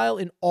volatile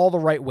in all the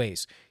right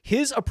ways.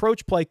 His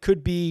approach play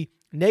could be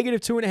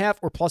 -2.5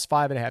 or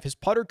 +5.5. His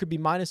putter could be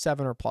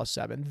 -7 or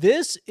 +7.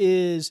 This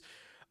is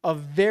a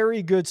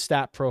very good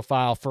stat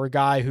profile for a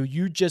guy who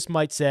you just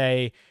might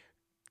say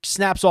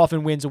snaps off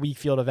and wins a weak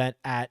field event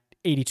at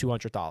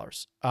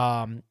 $8,200.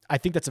 I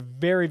think that's a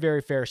very,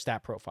 very fair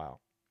stat profile.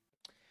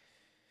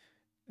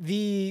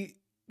 The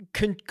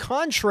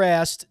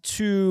contrast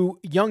to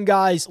young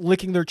guys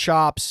licking their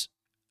chops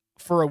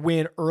for a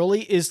win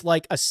early is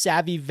like a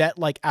savvy vet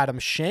like Adam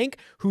Schenk,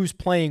 who's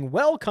playing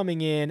well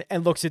coming in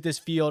and looks at this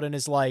field and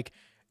is like,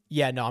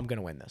 yeah, no, I'm going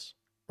to win this.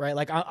 Right?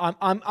 Like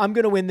I'm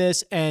going to win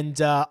this, and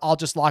I'll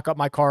just lock up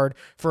my card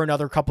for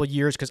another couple of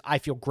years because I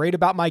feel great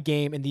about my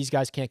game and these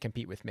guys can't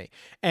compete with me.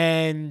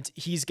 And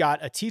he's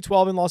got a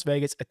T12 in Las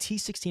Vegas, a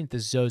T16 at the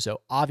Zozo,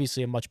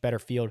 obviously a much better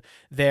field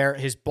there.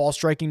 His ball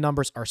striking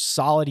numbers are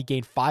solid. He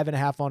gained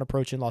 5.5 on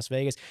approach in Las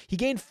Vegas. He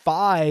gained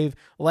 5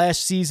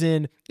 last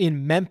season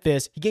in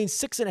Memphis. He gained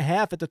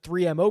 6.5 at the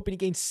 3M Open. He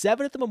gained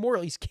 7 at the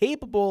Memorial. He's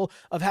capable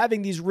of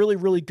having these really,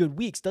 really good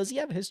weeks. Does he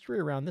have a history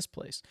around this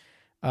place?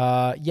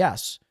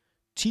 Yes.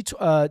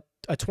 A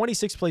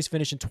 26th place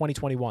finish in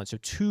 2021, so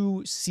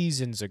 2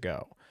 seasons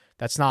ago.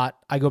 That's not,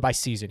 I go by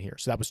season here.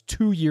 So that was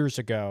 2 years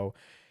ago.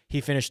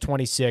 He finished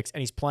 26th,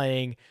 and he's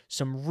playing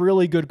some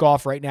really good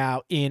golf right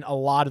now in a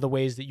lot of the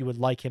ways that you would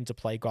like him to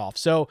play golf.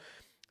 So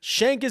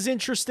Schenk is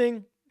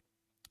interesting.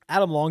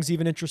 Adam Long's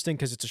even interesting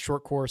because it's a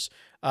short course.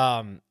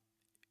 Callum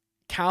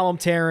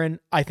Tarren,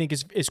 I think,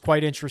 is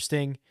quite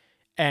interesting.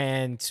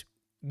 And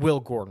Will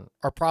Gordon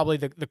are probably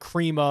the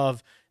cream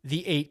of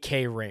the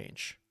 8K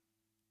range.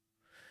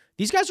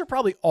 These guys are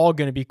probably all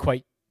going to be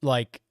quite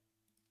like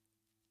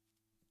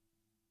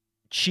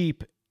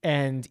cheap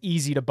and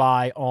easy to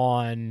buy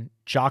on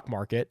Jock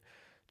Market.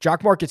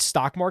 Jock Market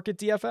stock market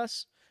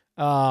DFS.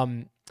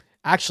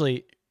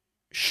 Actually,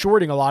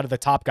 shorting a lot of the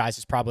top guys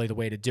is probably the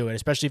way to do it,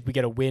 especially if we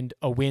get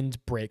a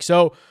wind break.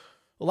 So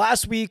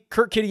last week,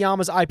 Kurt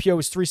Kitayama's IPO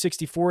was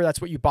 $364.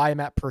 That's what you buy him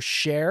at per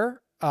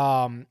share.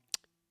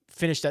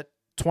 Finished at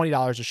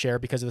 $20 a share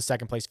because of the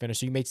second place finish.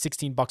 So you made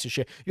 $16 a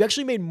share. You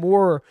actually made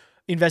more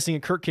investing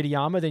in Kurt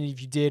Kitayama than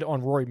if you did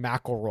on Rory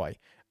McIlroy,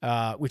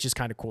 which is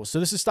kind of cool. So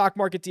this is stock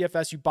market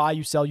DFS. You buy,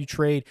 you sell, you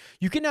trade.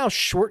 You can now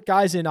short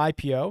guys in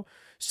IPO.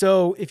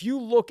 So if you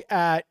look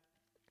at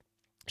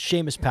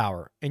Seamus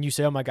Power and you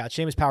say, oh my God,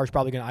 Seamus Power is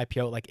probably going to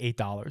IPO at like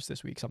 $8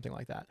 this week, something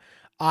like that.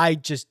 I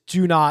just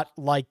do not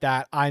like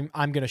that. I'm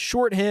going to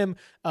short him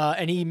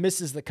and he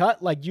misses the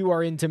cut. Like, you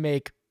are in to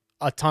make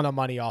a ton of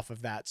money off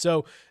of that.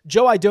 So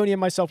Joe Idoni and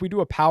myself, we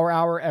do a power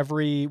hour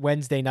every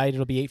Wednesday night.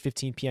 It'll be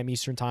 8:15 p.m.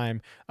 Eastern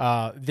time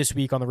this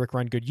week on the Rick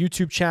Run Good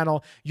YouTube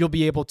channel. You'll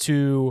be able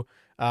to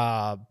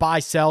buy,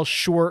 sell,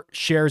 short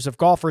shares of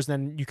golfers,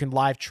 then you can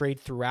live trade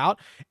throughout.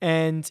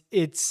 And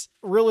it's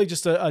really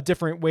just a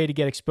different way to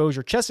get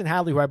exposure. Chesson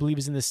Hadley, who I believe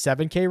is in the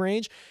 7K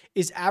range,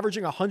 is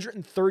averaging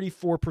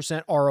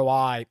 134%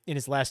 ROI in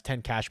his last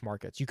 10 cash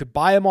markets. You could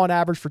buy him on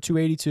average for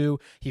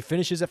 $282. He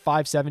finishes at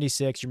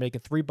 $576. You're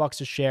making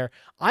 $3 a share.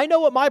 I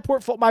know what my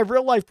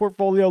real life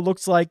portfolio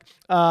looks like,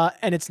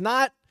 and it's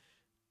not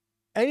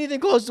anything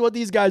close to what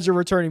these guys are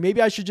returning.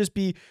 Maybe I should just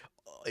be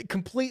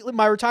completely,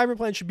 my retirement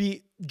plan should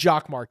be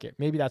Jock Market.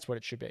 Maybe that's what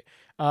it should be.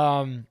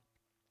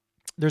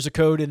 There's a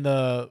code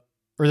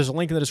there's a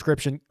link in the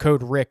description.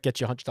 Code Rick gets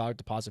you $100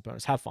 deposit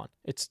bonus. Have fun.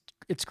 It's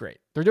great.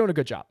 They're doing a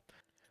good job.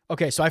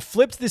 Okay, so I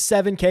flipped the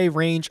 7K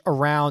range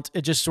around.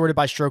 It just sorted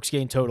by strokes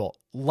gained total.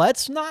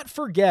 Let's not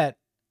forget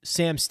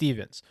Sam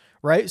Stevens,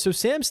 right? So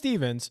Sam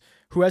Stevens,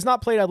 who has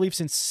not played, I believe,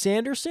 since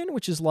Sanderson,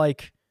 which is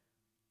like,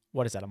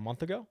 what is that, a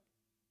month ago?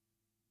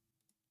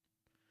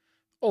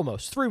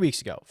 Almost 3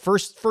 weeks ago.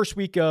 First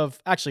week of,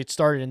 actually, it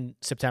started in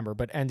September,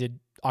 but ended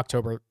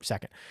October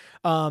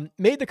 2nd.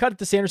 Made the cut at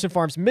the Sanderson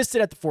Farms, missed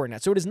it at the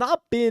Fortinet. So it has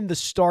not been the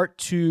start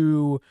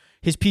to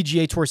his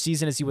PGA Tour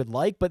season as he would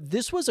like, but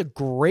this was a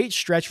great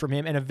stretch from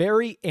him and a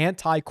very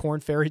anti-Korn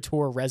Ferry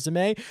Tour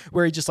resume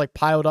where he just like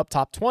piled up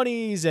top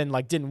 20s and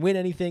like didn't win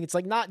anything. It's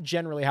like not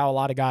generally how a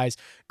lot of guys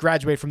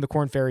graduate from the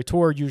Korn Ferry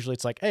Tour. Usually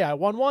it's like, hey, I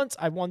won once,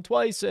 I won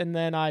twice, and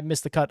then I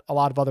missed the cut a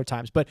lot of other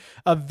times. But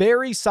a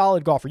very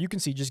solid golfer. You can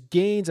see just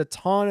gains a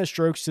ton of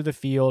strokes to the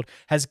field,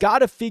 has got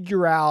to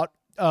figure out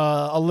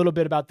a little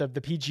bit about the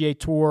PGA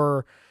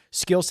Tour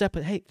skill set,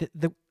 but hey,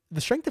 the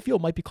strength of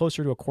field might be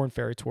closer to a Korn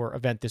Ferry Tour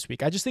event this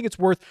week. I just think it's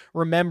worth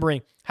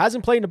remembering.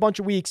 Hasn't played in a bunch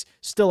of weeks,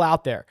 still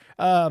out there.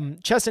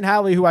 Chesson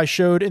Hadley, who I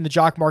showed in the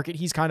Jock Market,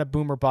 he's kind of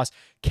boom or bust.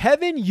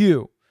 Kevin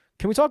Yu.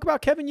 Can we talk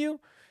about Kevin Yu?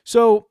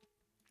 So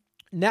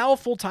now a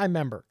full-time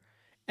member.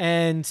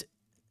 And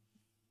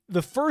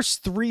the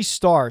first 3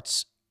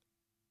 starts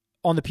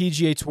on the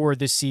PGA Tour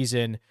this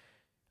season,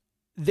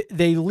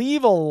 they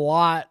leave a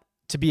lot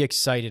to be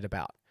excited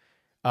about.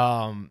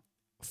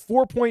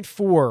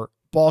 4.4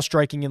 ball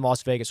striking in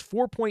Las Vegas,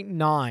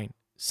 4.9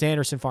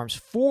 Sanderson Farms,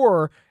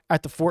 4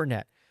 at the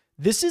Fortinet.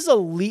 This is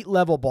elite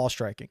level ball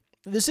striking.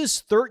 This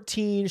is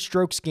 13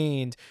 strokes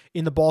gained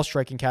in the ball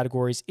striking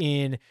categories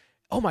in,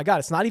 oh my God,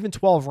 it's not even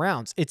 12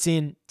 rounds. It's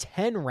in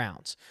 10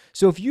 rounds.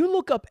 So if you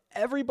look up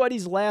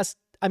everybody's last,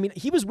 I mean,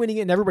 he was winning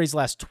it in everybody's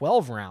last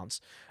 12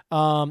 rounds.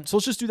 So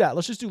let's just do that.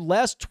 Let's just do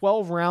last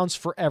 12 rounds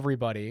for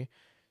everybody.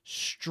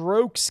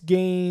 Strokes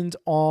gained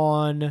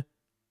on,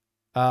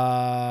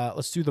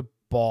 let's do the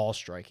ball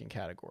striking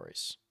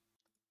categories.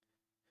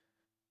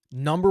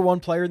 Number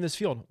 1 player in this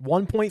field,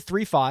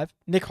 1.35.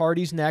 Nick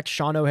Hardy's next,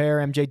 Sean O'Hare,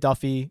 MJ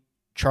Duffy,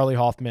 Charlie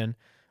Hoffman.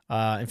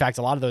 In fact,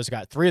 a lot of those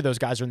guys, 3 of those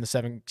guys are in the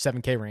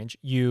 7K range.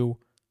 You,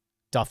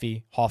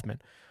 Duffy,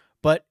 Hoffman.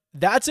 But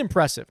that's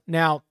impressive.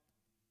 Now,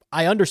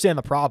 I understand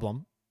the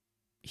problem.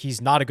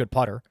 He's not a good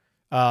putter.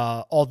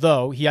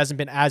 Although he hasn't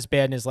been as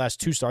bad in his last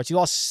 2 starts. He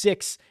lost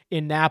 6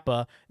 in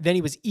Napa. Then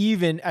he was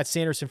even at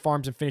Sanderson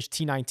Farms and finished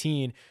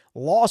T19.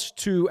 Lost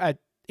 2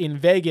 in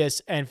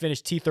Vegas and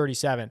finished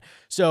T37.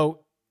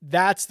 So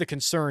that's the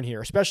concern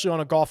here, especially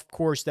on a golf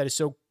course that is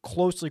so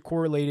closely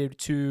correlated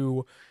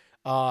to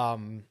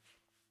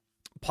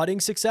putting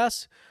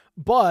success.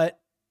 But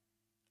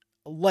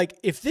like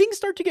if things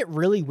start to get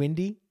really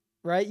windy,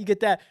 right? You get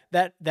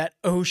that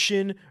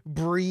ocean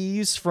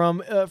breeze from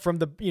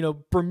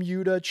the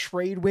Bermuda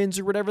trade winds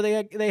or whatever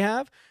they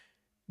have.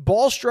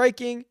 Ball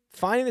striking,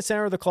 finding the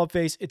center of the club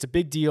face, it's a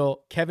big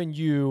deal. Kevin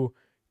Yu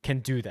can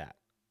do that.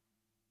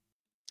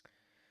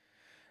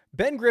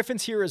 Ben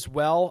Griffin's here as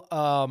well.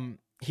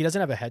 He doesn't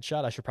have a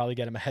headshot. I should probably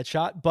get him a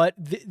headshot, but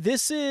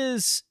this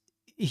is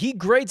he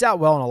grades out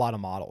well in a lot of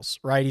models,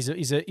 right?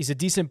 He's a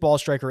decent ball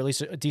striker, or at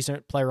least a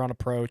decent player on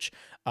approach.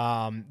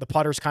 The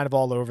putter's kind of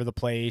all over the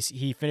place.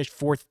 He finished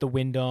 4th at the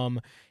Wyndham.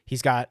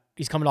 He's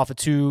coming off of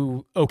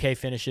 2 okay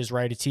finishes,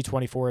 right? A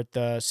T24 at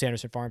the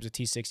Sanderson Farms, a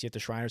T60 at the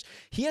Shriners.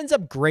 He ends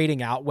up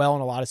grading out well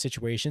in a lot of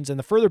situations. And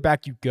the further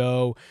back you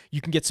go,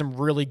 you can get some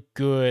really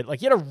good, like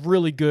he had a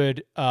really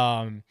good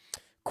Korn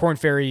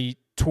Ferry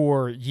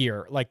Tour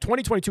year. Like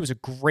 2022 was a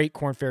great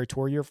Korn Ferry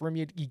Tour year for him.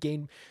 He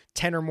gained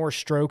 10 or more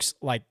strokes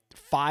like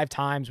 5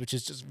 times, which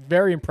is just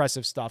very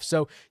impressive stuff.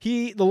 So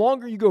the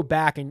longer you go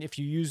back, and if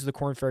you use the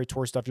Korn Ferry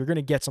Tour stuff, you're going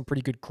to get some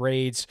pretty good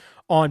grades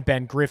on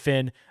Ben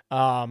Griffin.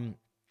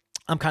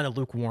 I'm kind of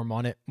lukewarm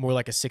on it, more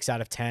like a 6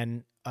 out of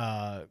 10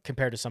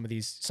 compared to some of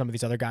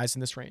these other guys in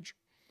this range.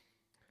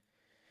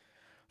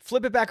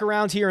 Flip it back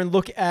around here and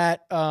look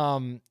at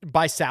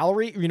by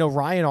salary,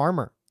 Ryan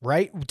Armour,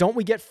 right? Don't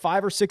we get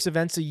 5 or 6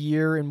 events a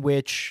year in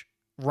which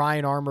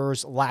Ryan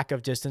Armour's lack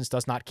of distance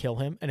does not kill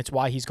him? And it's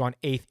why he's gone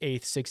 8th,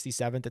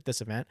 67th at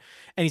this event.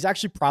 And he's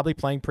actually probably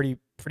playing pretty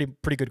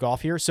good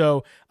golf here.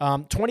 So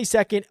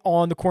 22nd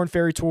on the Korn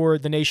Ferry Tour,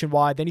 the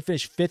Nationwide. Then he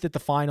finished 5th at the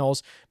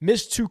finals,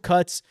 missed 2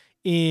 cuts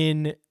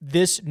in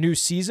this new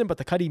season, but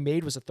the cut he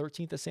made was a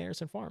 13th at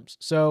Sanderson Farms.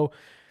 So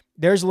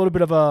there's a little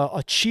bit of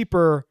a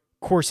cheaper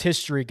course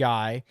history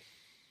guy.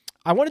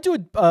 I want to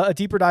do a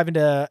deeper dive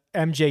into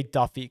MJ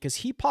Duffy because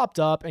he popped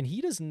up and he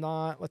does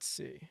not. Let's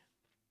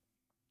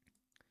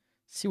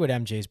see what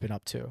MJ's been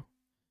up to.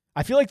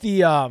 I feel like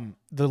the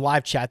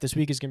live chat this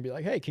week is going to be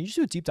like, hey, can you just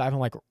do a deep dive on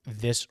like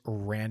this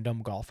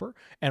random golfer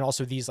and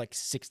also these like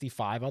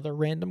 65 other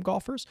random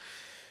golfers?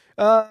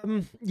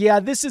 Yeah,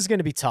 this is going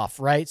to be tough,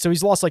 right? So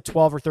he's lost like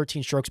 12 or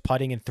 13 strokes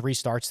putting in 3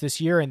 starts this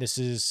year. And this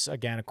is,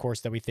 again, a course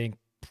that we think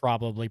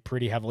probably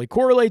pretty heavily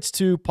correlates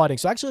to putting.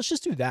 So actually, let's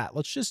just do that.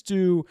 Let's just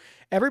do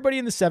everybody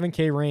in the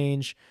 7K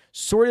range,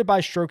 sorted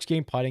by strokes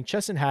gained putting.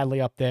 Chesson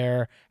Hadley up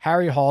there,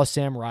 Harry Hall,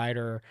 Sam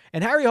Ryder.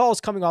 And Harry Hall is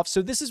coming off.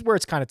 So this is where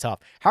it's kind of tough.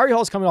 Harry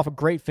Hall is coming off a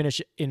great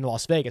finish in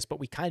Las Vegas, but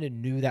we kind of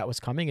knew that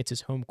was coming. It's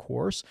his home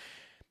course.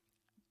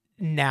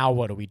 Now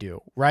what do we do,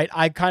 right?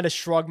 I kind of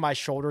shrug my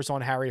shoulders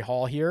on Harry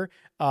Hall here.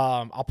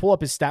 I'll pull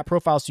up his stat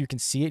profile so you can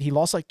see it. He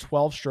lost like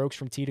 12 strokes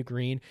from tee to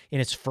green in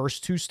his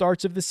first 2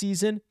 starts of the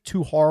season,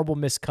 2 horrible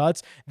missed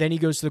cuts. Then he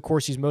goes to the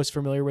course he's most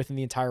familiar with in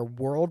the entire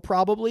world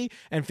probably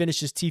and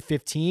finishes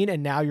T15.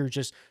 And now you're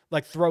just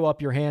like, throw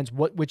up your hands.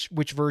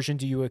 Which version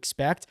do you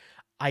expect?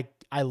 I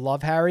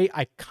love Harry.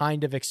 I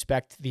kind of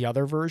expect the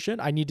other version.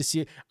 I need to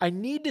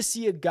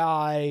see a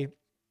guy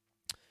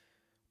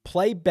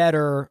play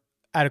better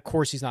at a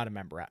course he's not a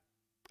member at.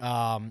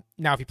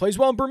 Now, if he plays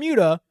well in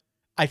Bermuda,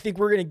 I think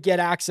we're going to get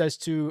access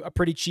to a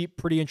pretty cheap,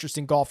 pretty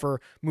interesting golfer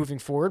moving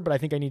forward, but I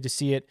think I need to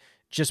see it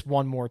just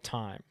one more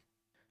time.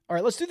 All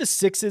right, let's do the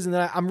 6s, and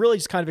then I'm really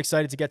just kind of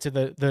excited to get to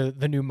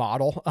the new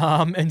model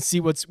and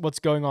see what's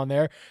going on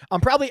there. I'm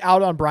probably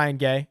out on Brian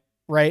Gay,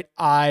 right?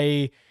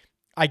 I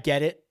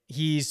get it.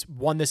 He's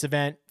won this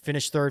event,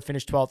 finished 3rd,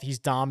 finished 12th. He's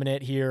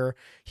dominant here.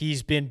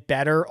 He's been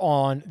better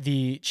on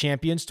the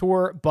Champions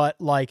Tour,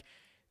 but like,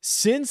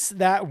 since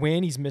that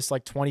win, he's missed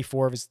like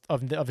 24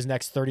 of his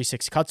next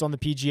 36 cuts on the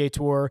PGA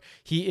Tour.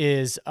 He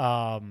is,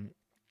 I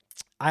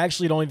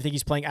actually don't even think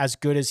he's playing as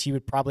good as he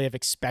would probably have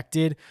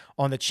expected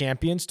on the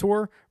Champions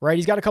Tour, right?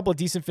 He's got a couple of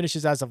decent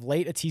finishes as of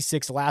late, a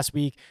T6 last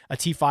week, a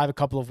T5 a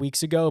couple of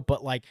weeks ago,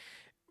 but like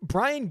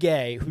Brian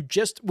Gay,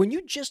 when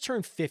you just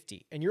turned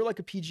 50 and you're like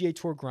a PGA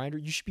Tour grinder,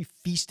 you should be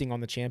feasting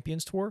on the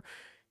Champions Tour.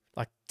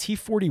 Like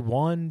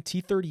T41,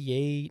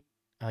 T38,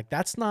 like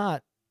it's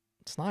not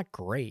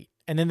great.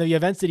 And then the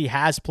events that he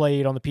has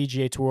played on the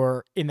PGA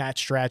Tour in that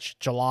stretch,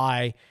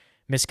 July,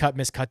 miscut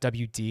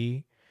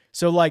WD.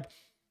 So like,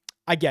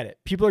 I get it.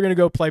 People are going to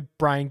go play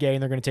Brian Gay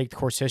and they're going to take the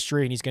course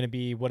history and he's going to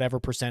be whatever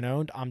 %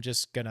 owned. I'm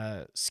just going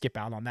to skip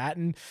out on that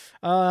and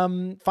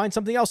find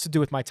something else to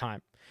do with my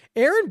time.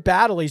 Aaron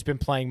Baddeley's been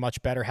playing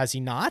much better, has he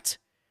not?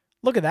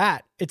 Look at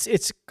that.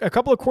 It's a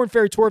couple of Korn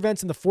Ferry Tour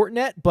events in the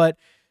Fortinet, but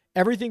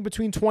everything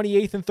between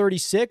 28th and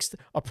 36th.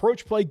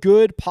 Approach play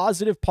good,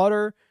 positive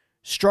putter.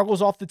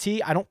 Struggles off the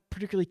tee. I don't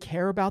particularly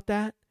care about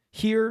that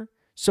here.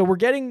 So we're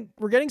getting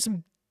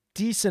some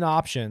decent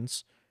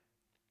options.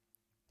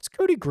 What's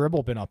Cody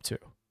Gribble been up to?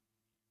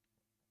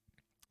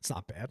 It's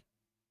not bad.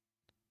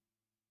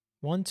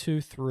 1,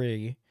 2,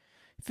 3.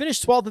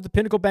 Finished 12th at the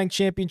Pinnacle Bank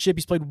Championship.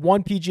 He's played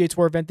 1 PGA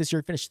Tour event this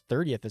year. He finished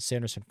 30th at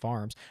Sanderson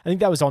Farms. I think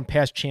that was on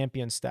past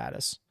champion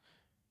status.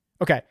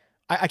 Okay,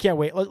 I can't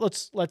wait.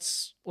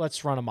 Let's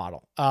run a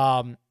model.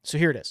 So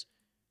here it is.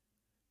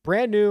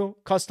 Brand new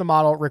custom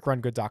model,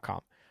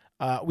 rickrungood.com.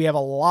 We have a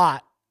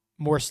lot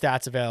more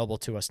stats available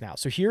to us now.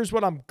 So here's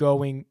what I'm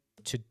going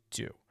to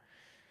do.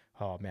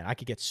 Oh man, I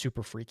could get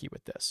super freaky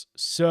with this.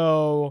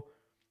 So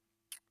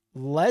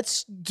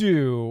let's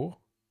do.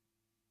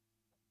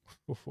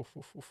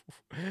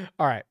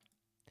 All right.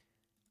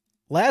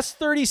 Last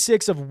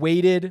 36 of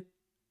weighted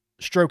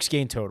strokes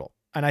gained total.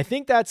 And I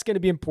think that's going to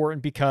be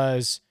important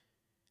because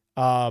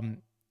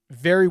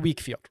very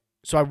weak field.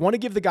 So I want to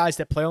give the guys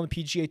that play on the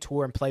PGA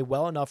Tour and play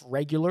well enough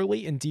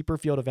regularly in deeper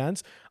field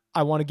events,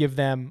 I want to give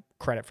them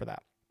credit for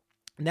that.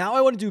 Now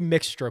I want to do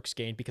mixed strokes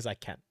gained because I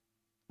can,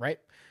 right?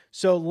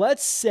 So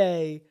let's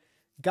say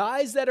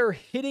guys that are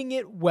hitting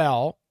it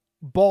well,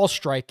 ball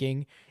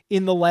striking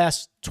in the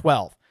last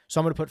 12. So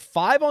I'm going to put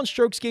 5 on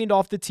strokes gained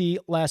off the tee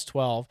last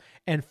 12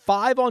 and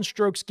 5 on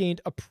strokes gained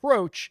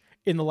approach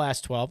in the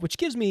last 12, which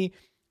gives me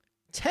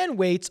 10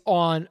 weights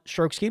on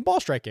strokes gained ball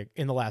striking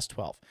in the last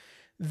 12.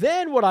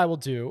 Then what I will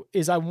do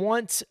is I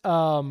want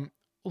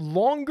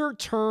longer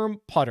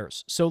term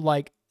putters. So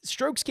like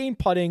strokes gained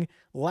putting,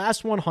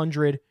 last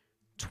 100,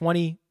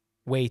 20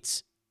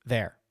 weights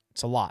there.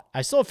 It's a lot.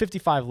 I still have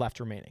 55 left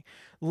remaining.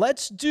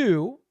 Let's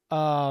do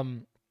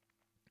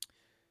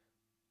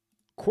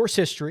course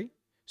history.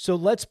 So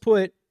let's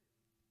put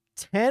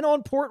 10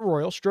 on Port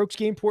Royal, strokes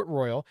gained Port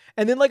Royal,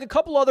 and then like a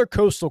couple other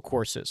coastal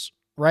courses,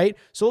 right?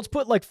 So let's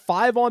put like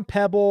 5 on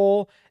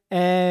Pebble,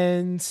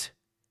 and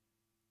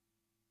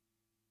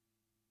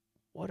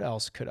what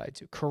else could I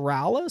do?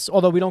 Corrales,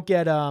 although we don't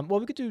get, well,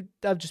 we could do,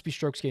 that would just be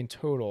strokes gained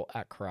total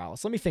at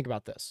Corrales. Let me think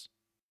about this.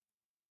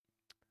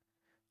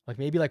 Like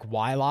maybe like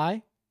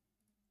Waialae.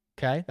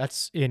 Okay,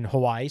 that's in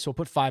Hawaii, so we'll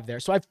put 5 there.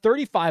 So I have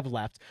 35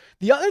 left.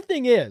 The other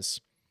thing is,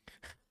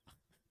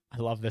 I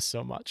love this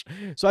so much.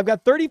 So I've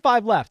got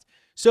 35 left.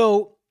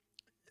 So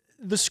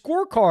the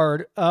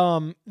scorecard,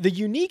 the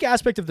unique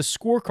aspect of the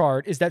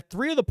scorecard is that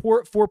 3 of the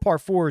 4 par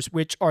 4s,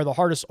 which are the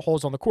hardest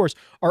holes on the course,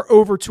 are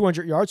over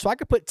 200 yards. So I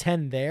could put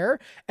 10 there.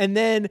 And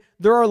then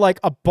there are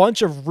like a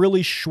bunch of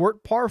really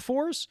short par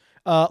 4s,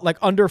 like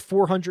under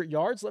 400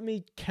 yards. Let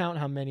me count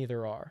how many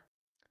there are.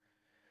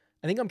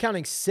 I think I'm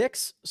counting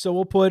 6. So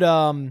we'll put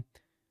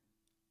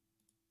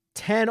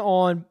 10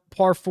 on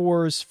par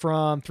 4s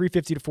from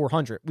 350 to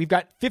 400. We've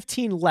got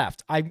 15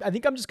 left. I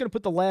think I'm just going to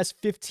put the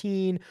last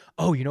 15.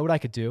 Oh, you know what I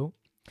could do?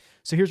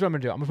 So here's what I'm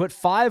going to do. I'm going to put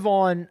 5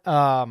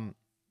 on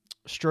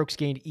strokes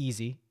gained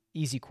easy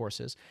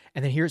courses.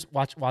 And then here's,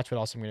 watch what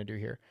else I'm going to do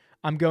here.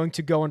 I'm going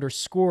to go under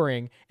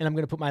scoring, and I'm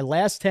going to put my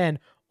last 10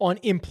 on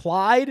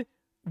implied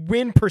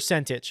win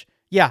percentage.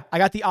 Yeah, I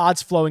got the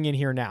odds flowing in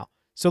here now.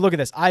 So look at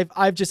this.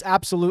 I've just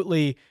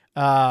absolutely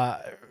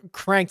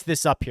cranked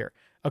this up here.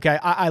 Okay,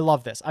 I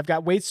love this. I've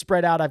got weights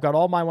spread out. I've got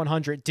all my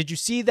 100. Did you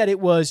see that it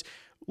was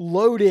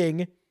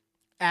loading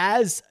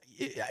as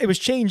it was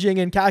changing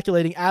and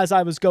calculating as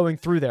I was going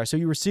through there? So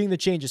you were seeing the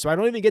changes. So I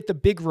don't even get the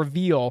big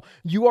reveal.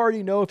 You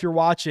already know, if you're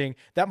watching,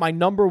 that my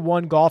number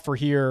 1 golfer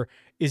here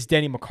is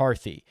Denny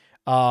McCarthy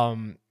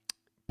by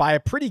a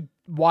pretty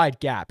wide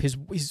gap. His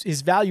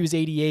value is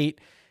 88.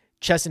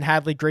 Chesson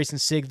Hadley, Grayson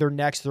Sigg, they're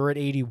next. They're at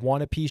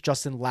 81 apiece.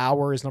 Justin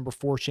Lauer is number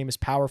 4. Seamus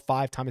Power,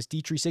 5. Thomas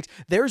Dietrich, 6.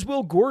 There's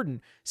Will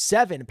Gordon,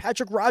 7.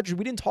 Patrick Rogers,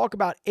 we didn't talk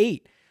about,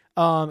 8.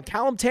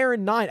 Callum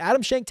Tarrant, 9.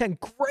 Adam Schenk, 10.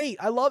 Great.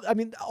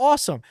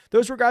 Awesome.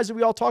 Those were guys that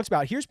we all talked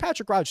about. Here's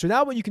Patrick Rogers. So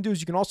now what you can do is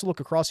you can also look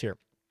across here.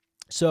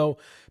 So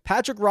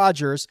Patrick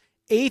Rogers,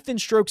 8th in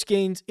strokes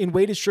gained, in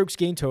weighted strokes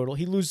gained total.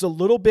 He loses a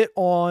little bit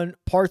on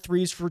par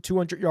 3s for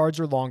 200 yards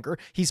or longer.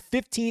 He's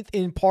 15th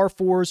in par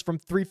 4s from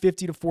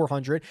 350 to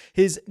 400.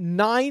 His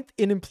 9th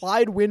in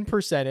implied win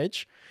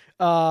percentage.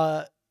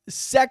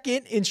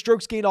 2nd in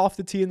strokes gained off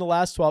the tee in the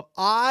last 12.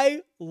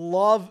 I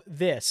love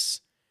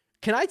this.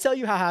 Can I tell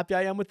you how happy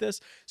I am with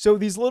this? So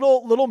these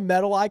little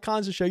medal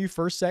icons to show you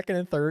 1st, 2nd,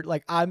 and 3rd.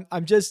 Like I'm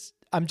just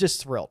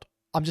thrilled.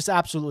 I'm just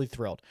absolutely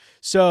thrilled.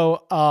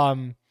 So,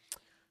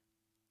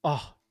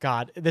 oh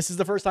God, this is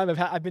the first time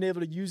I've been able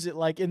to use it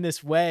like in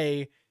this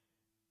way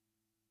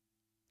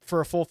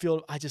for a full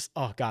field.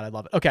 Oh God, I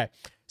love it. Okay.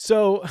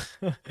 So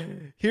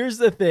here's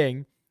the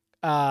thing.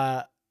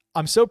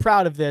 I'm so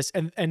proud of this,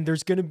 and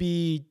there's going to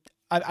be,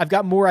 I've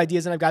got more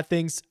ideas, and I've got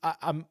things.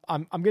 I'm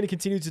going to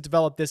continue to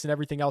develop this and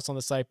everything else on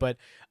the site, but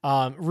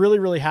really,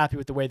 really happy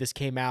with the way this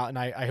came out. And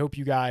I hope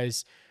you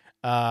guys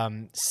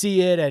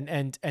see it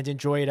and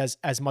enjoy it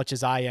as much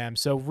as I am.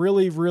 So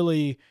really,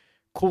 really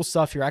cool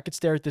stuff here. I could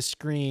stare at this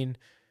screen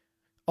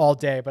all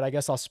day, but I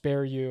guess I'll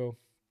spare you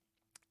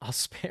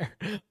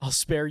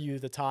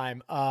the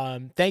time.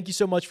 Thank you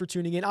so much for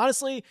tuning in.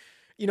 Honestly,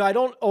 I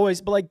don't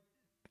always, but like,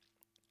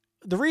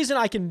 the reason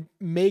I can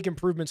make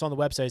improvements on the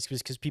website is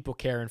because people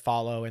care and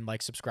follow and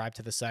like subscribe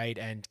to the site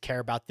and care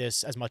about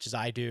this as much as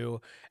I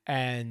do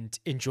and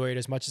enjoy it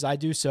as much as I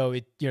do. So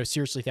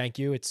seriously, thank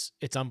you. It's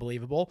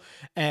unbelievable.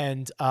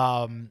 And,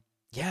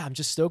 yeah, I'm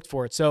just stoked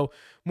for it. So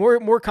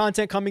more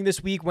content coming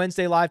this week.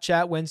 Wednesday live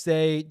chat,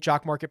 Wednesday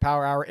Jock Market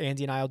Power Hour.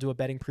 Andy and I will do a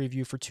betting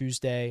preview for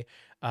Tuesday.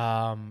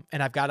 And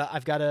I've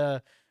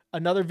got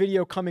another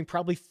video coming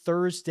probably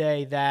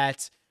Thursday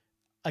that,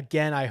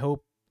 again, I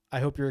hope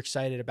you're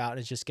excited about.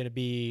 And it's just going to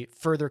be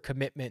further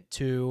commitment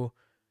to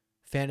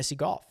fantasy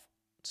golf.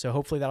 So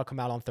hopefully that'll come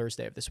out on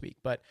Thursday of this week.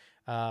 But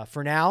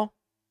for now,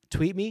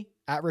 tweet me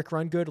at Rick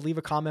Rungood. Leave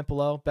a comment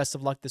below. Best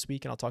of luck this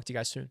week, and I'll talk to you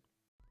guys soon.